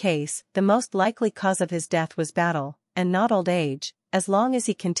any case, the most likely cause of his death was battle, and not old age, as long as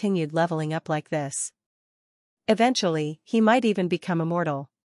he continued leveling up like this. Eventually, he might even become immortal.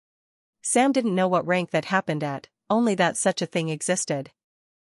 Sam didn't know what rank that happened at, only that such a thing existed.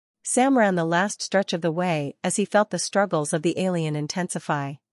 Sam ran the last stretch of the way as he felt the struggles of the alien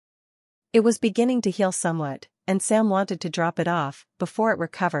intensify. It was beginning to heal somewhat, and Sam wanted to drop it off before it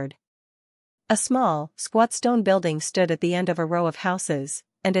recovered. A small, squat stone building stood at the end of a row of houses,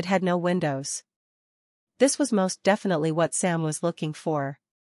 and it had no windows. This was most definitely what Sam was looking for.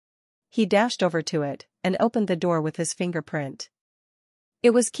 He dashed over to it, and opened the door with his fingerprint. It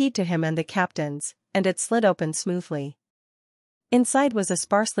was keyed to him and the captain's, and it slid open smoothly. Inside was a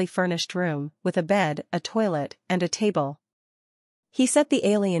sparsely furnished room, with a bed, a toilet, and a table. He set the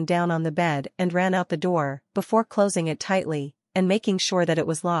alien down on the bed and ran out the door, before closing it tightly, and making sure that it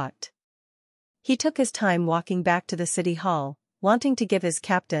was locked. He took his time walking back to the city hall, wanting to give his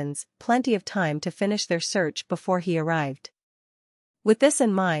captains plenty of time to finish their search before he arrived. With this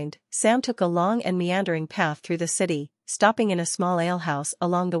in mind, Sam took a long and meandering path through the city, stopping in a small alehouse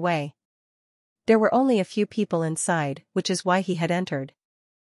along the way. There were only a few people inside, which is why he had entered.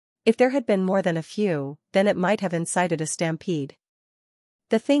 If there had been more than a few, then it might have incited a stampede.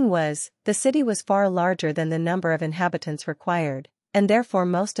 The thing was, the city was far larger than the number of inhabitants required, and therefore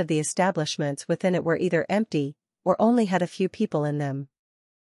most of the establishments within it were either empty, or only had a few people in them.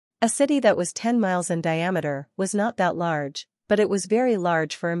 A city that was 10 miles in diameter was not that large, but it was very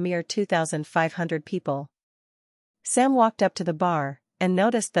large for a mere 2,500 people. Sam walked up to the bar, and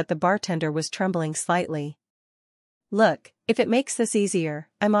noticed that the bartender was trembling slightly. "Look, if it makes this easier,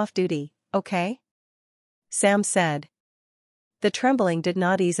 I'm off duty, okay?" Sam said. The trembling did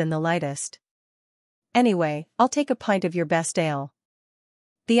not ease in the lightest. "Anyway, I'll take a pint of your best ale."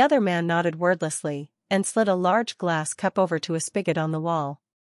 The other man nodded wordlessly, and slid a large glass cup over to a spigot on the wall.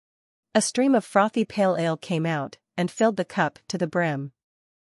 A stream of frothy pale ale came out, and filled the cup to the brim.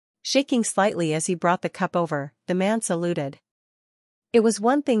 Shaking slightly as he brought the cup over, the man saluted. It was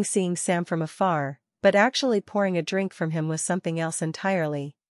one thing seeing Sam from afar, but actually pouring a drink from him was something else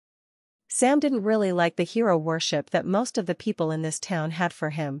entirely. Sam didn't really like the hero worship that most of the people in this town had for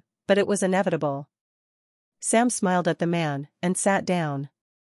him, but it was inevitable. Sam smiled at the man, and sat down.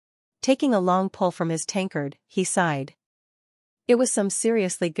 Taking a long pull from his tankard, he sighed. It was some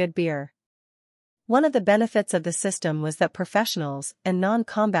seriously good beer. One of the benefits of the system was that professionals and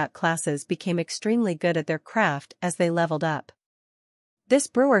non-combat classes became extremely good at their craft as they leveled up. This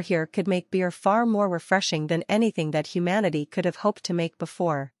brewer here could make beer far more refreshing than anything that humanity could have hoped to make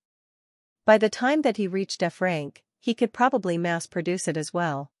before. By the time that he reached F rank, he could probably mass-produce it as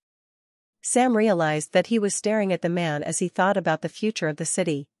well. Sam realized that he was staring at the man as he thought about the future of the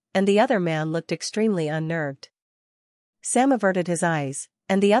city, and the other man looked extremely unnerved. Sam averted his eyes,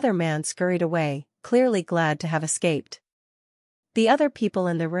 and the other man scurried away, clearly glad to have escaped. The other people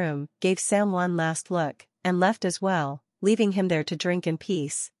in the room gave Sam one last look, and left as well, leaving him there to drink in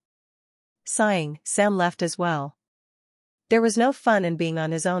peace. Sighing, Sam left as well. There was no fun in being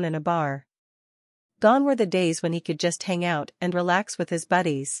on his own in a bar. Gone were the days when he could just hang out and relax with his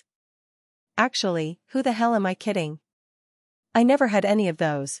buddies. Actually, who the hell am I kidding? I never had any of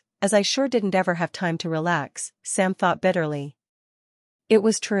those, as I sure didn't ever have time to relax, Sam thought bitterly. It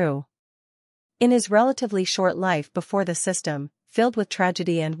was true. In his relatively short life before the system, filled with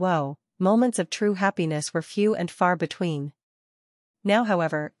tragedy and woe, moments of true happiness were few and far between. Now,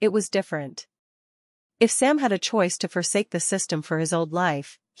 however, it was different. If Sam had a choice to forsake the system for his old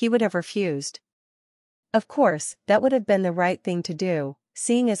life, he would have refused. Of course, that would have been the right thing to do,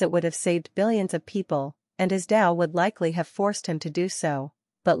 seeing as it would have saved billions of people, and his Tao would likely have forced him to do so,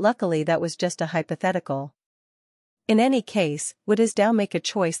 but luckily that was just a hypothetical. In any case, would his Tao make a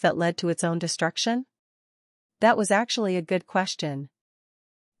choice that led to its own destruction? That was actually a good question.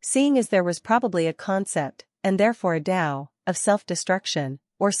 Seeing as there was probably a concept, and therefore a Tao, of self-destruction,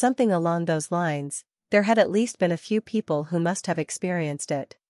 or something along those lines, there had at least been a few people who must have experienced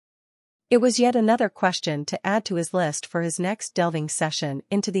it. It was yet another question to add to his list for his next delving session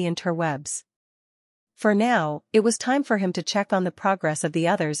into the interwebs. For now, it was time for him to check on the progress of the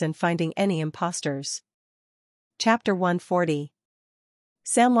others in finding any imposters. Chapter 140.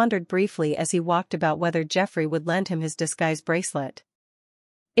 Sam wondered briefly as he walked about whether Jeffrey would lend him his disguise bracelet.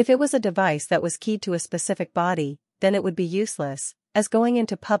 If it was a device that was keyed to a specific body, then it would be useless, as going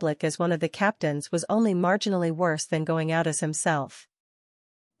into public as one of the captains was only marginally worse than going out as himself.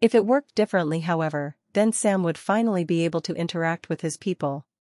 If it worked differently, however, then Sam would finally be able to interact with his people.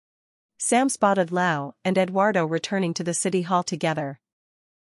 Sam spotted Lau and Eduardo returning to the city hall together.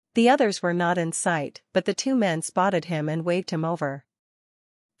 The others were not in sight, but the two men spotted him and waved him over.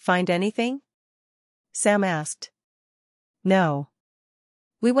 "Find anything?" Sam asked. "No.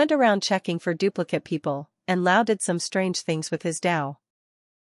 We went around checking for duplicate people, and Lau did some strange things with his Dao.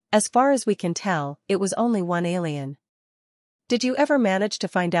 As far as we can tell, it was only one alien. Did you ever manage to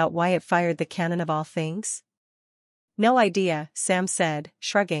find out why it fired the cannon of all things?" "No idea," Sam said,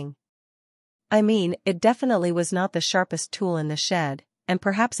 shrugging. "I mean, it definitely was not the sharpest tool in the shed, and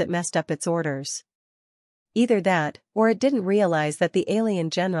perhaps it messed up its orders. Either that, or it didn't realize that the alien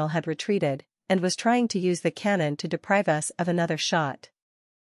general had retreated, and was trying to use the cannon to deprive us of another shot.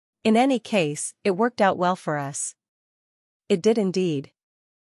 In any case, it worked out well for us." "It did indeed.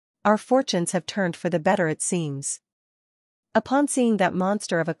 Our fortunes have turned for the better, it seems. Upon seeing that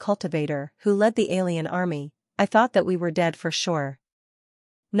monster of a cultivator who led the alien army, I thought that we were dead for sure.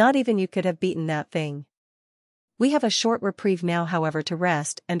 Not even you could have beaten that thing. We have a short reprieve now, however, to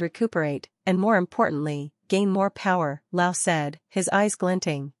rest and recuperate, and more importantly, gain more power," Lau said, his eyes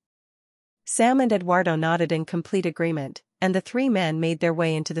glinting. Sam and Eduardo nodded in complete agreement, and the three men made their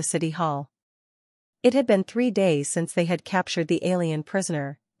way into the city hall. It had been 3 days since they had captured the alien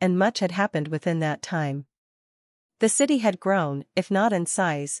prisoner, and much had happened within that time. The city had grown, if not in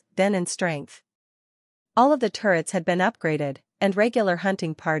size, then in strength. All of the turrets had been upgraded, and regular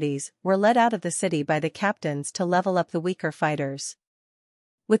hunting parties were led out of the city by the captains to level up the weaker fighters.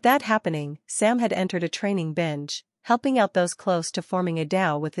 With that happening, Sam had entered a training binge, helping out those close to forming a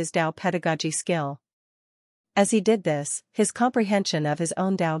Dao with his Dao pedagogy skill. As he did this, his comprehension of his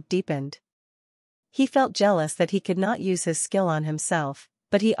own Dao deepened. He felt jealous that he could not use his skill on himself,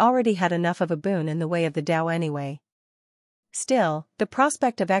 but he already had enough of a boon in the way of the Dao anyway. Still, the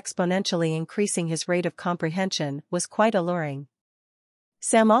prospect of exponentially increasing his rate of comprehension was quite alluring.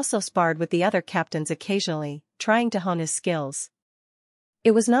 Sam also sparred with the other captains occasionally, trying to hone his skills.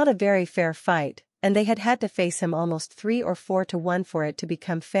 It was not a very fair fight, and they had had to face him almost 3 or 4 to 1 for it to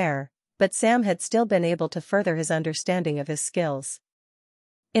become fair, but Sam had still been able to further his understanding of his skills.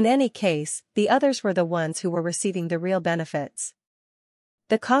 In any case, the others were the ones who were receiving the real benefits.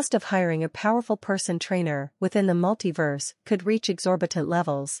 The cost of hiring a powerful person trainer within the multiverse could reach exorbitant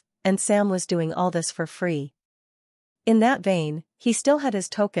levels, and Sam was doing all this for free. In that vein, he still had his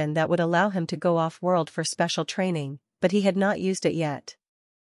token that would allow him to go off-world for special training, but he had not used it yet.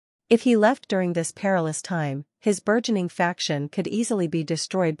 If he left during this perilous time, his burgeoning faction could easily be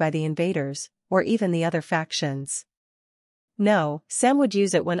destroyed by the invaders, or even the other factions. No, Sam would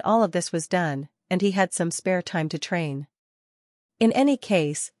use it when all of this was done, and he had some spare time to train. In any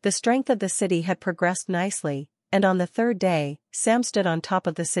case, the strength of the city had progressed nicely, and on the 3rd day, Sam stood on top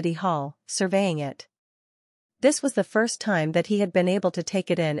of the city hall, surveying it. This was the first time that he had been able to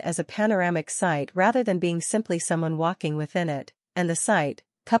take it in as a panoramic sight rather than being simply someone walking within it, and the sight,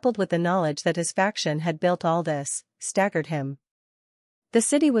 coupled with the knowledge that his faction had built all this, staggered him. The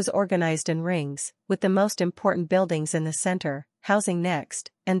city was organized in rings, with the most important buildings in the center, housing next,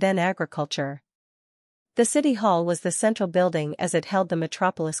 and then agriculture. The city hall was the central building as it held the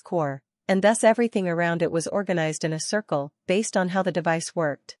metropolis core, and thus everything around it was organized in a circle, based on how the device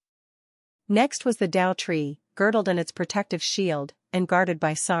worked. Next was the Dao tree, girdled in its protective shield, and guarded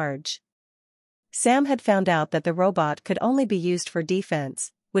by Sarge. Sam had found out that the robot could only be used for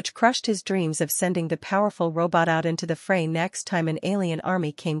defense, which crushed his dreams of sending the powerful robot out into the fray next time an alien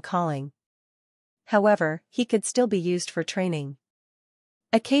army came calling. However, he could still be used for training.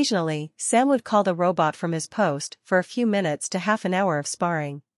 Occasionally, Sam would call the robot from his post for a few minutes to half an hour of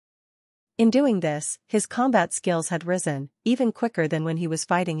sparring. In doing this, his combat skills had risen, even quicker than when he was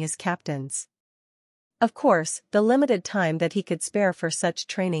fighting his captains. Of course, the limited time that he could spare for such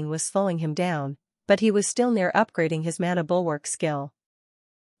training was slowing him down, but he was still near upgrading his mana bulwark skill.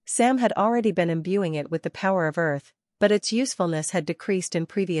 Sam had already been imbuing it with the power of Earth, but its usefulness had decreased in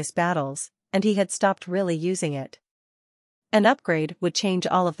previous battles, and he had stopped really using it. An upgrade would change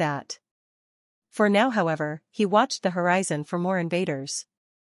all of that. For now, however, he watched the horizon for more invaders.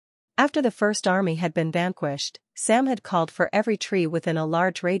 After the first army had been vanquished, Sam had called for every tree within a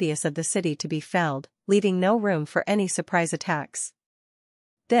large radius of the city to be felled, leaving no room for any surprise attacks.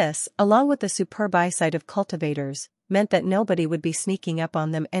 This, along with the superb eyesight of cultivators, meant that nobody would be sneaking up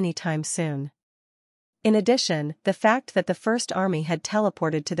on them anytime soon. In addition, the fact that the first army had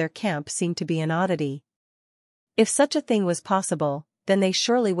teleported to their camp seemed to be an oddity. If such a thing was possible, then they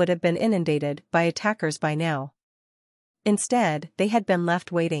surely would have been inundated by attackers by now. Instead, they had been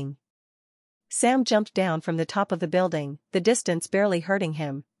left waiting. Sam jumped down from the top of the building, the distance barely hurting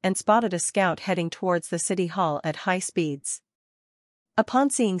him, and spotted a scout heading towards the city hall at high speeds. Upon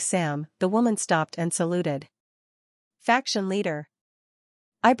seeing Sam, the woman stopped and saluted. Faction leader.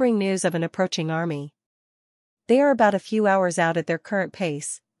 I bring news of an approaching army. They are about a few hours out at their current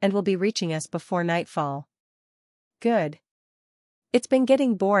pace, and will be reaching us before nightfall. Good. It's been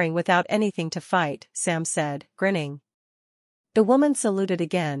getting boring without anything to fight, Sam said, grinning. The woman saluted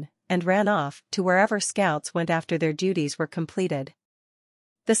again, and ran off to wherever scouts went after their duties were completed.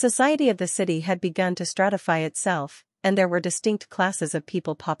 The society of the city had begun to stratify itself, and there were distinct classes of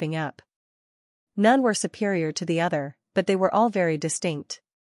people popping up. None were superior to the other, but they were all very distinct.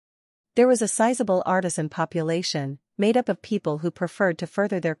 There was a sizable artisan population, made up of people who preferred to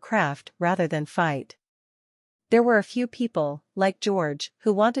further their craft rather than fight. There were a few people, like George,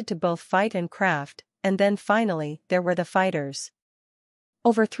 who wanted to both fight and craft, and then finally, there were the fighters.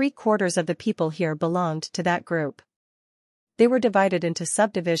 Over 3/4 of the people here belonged to that group. They were divided into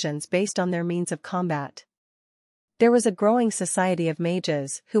subdivisions based on their means of combat. There was a growing society of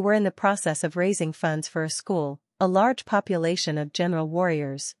mages who were in the process of raising funds for a school, a large population of general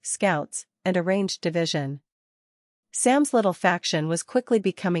warriors, scouts, and a ranged division. Sam's little faction was quickly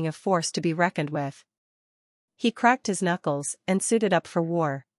becoming a force to be reckoned with. He cracked his knuckles and suited up for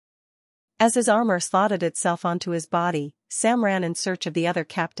war. As his armor slotted itself onto his body, Sam ran in search of the other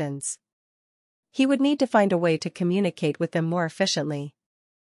captains. He would need to find a way to communicate with them more efficiently.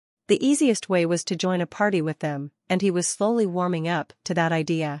 The easiest way was to join a party with them, and he was slowly warming up to that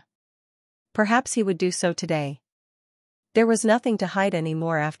idea. Perhaps he would do so today. There was nothing to hide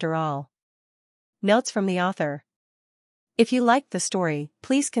anymore after all. Notes from the author. If you liked the story,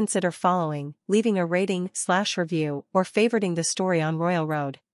 please consider following, leaving a rating/review, or favoriting the story on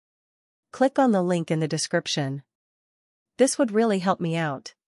RoyalRoad. Click on the link in the description. This would really help me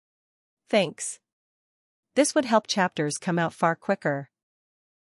out. Thanks. This would help chapters come out far quicker.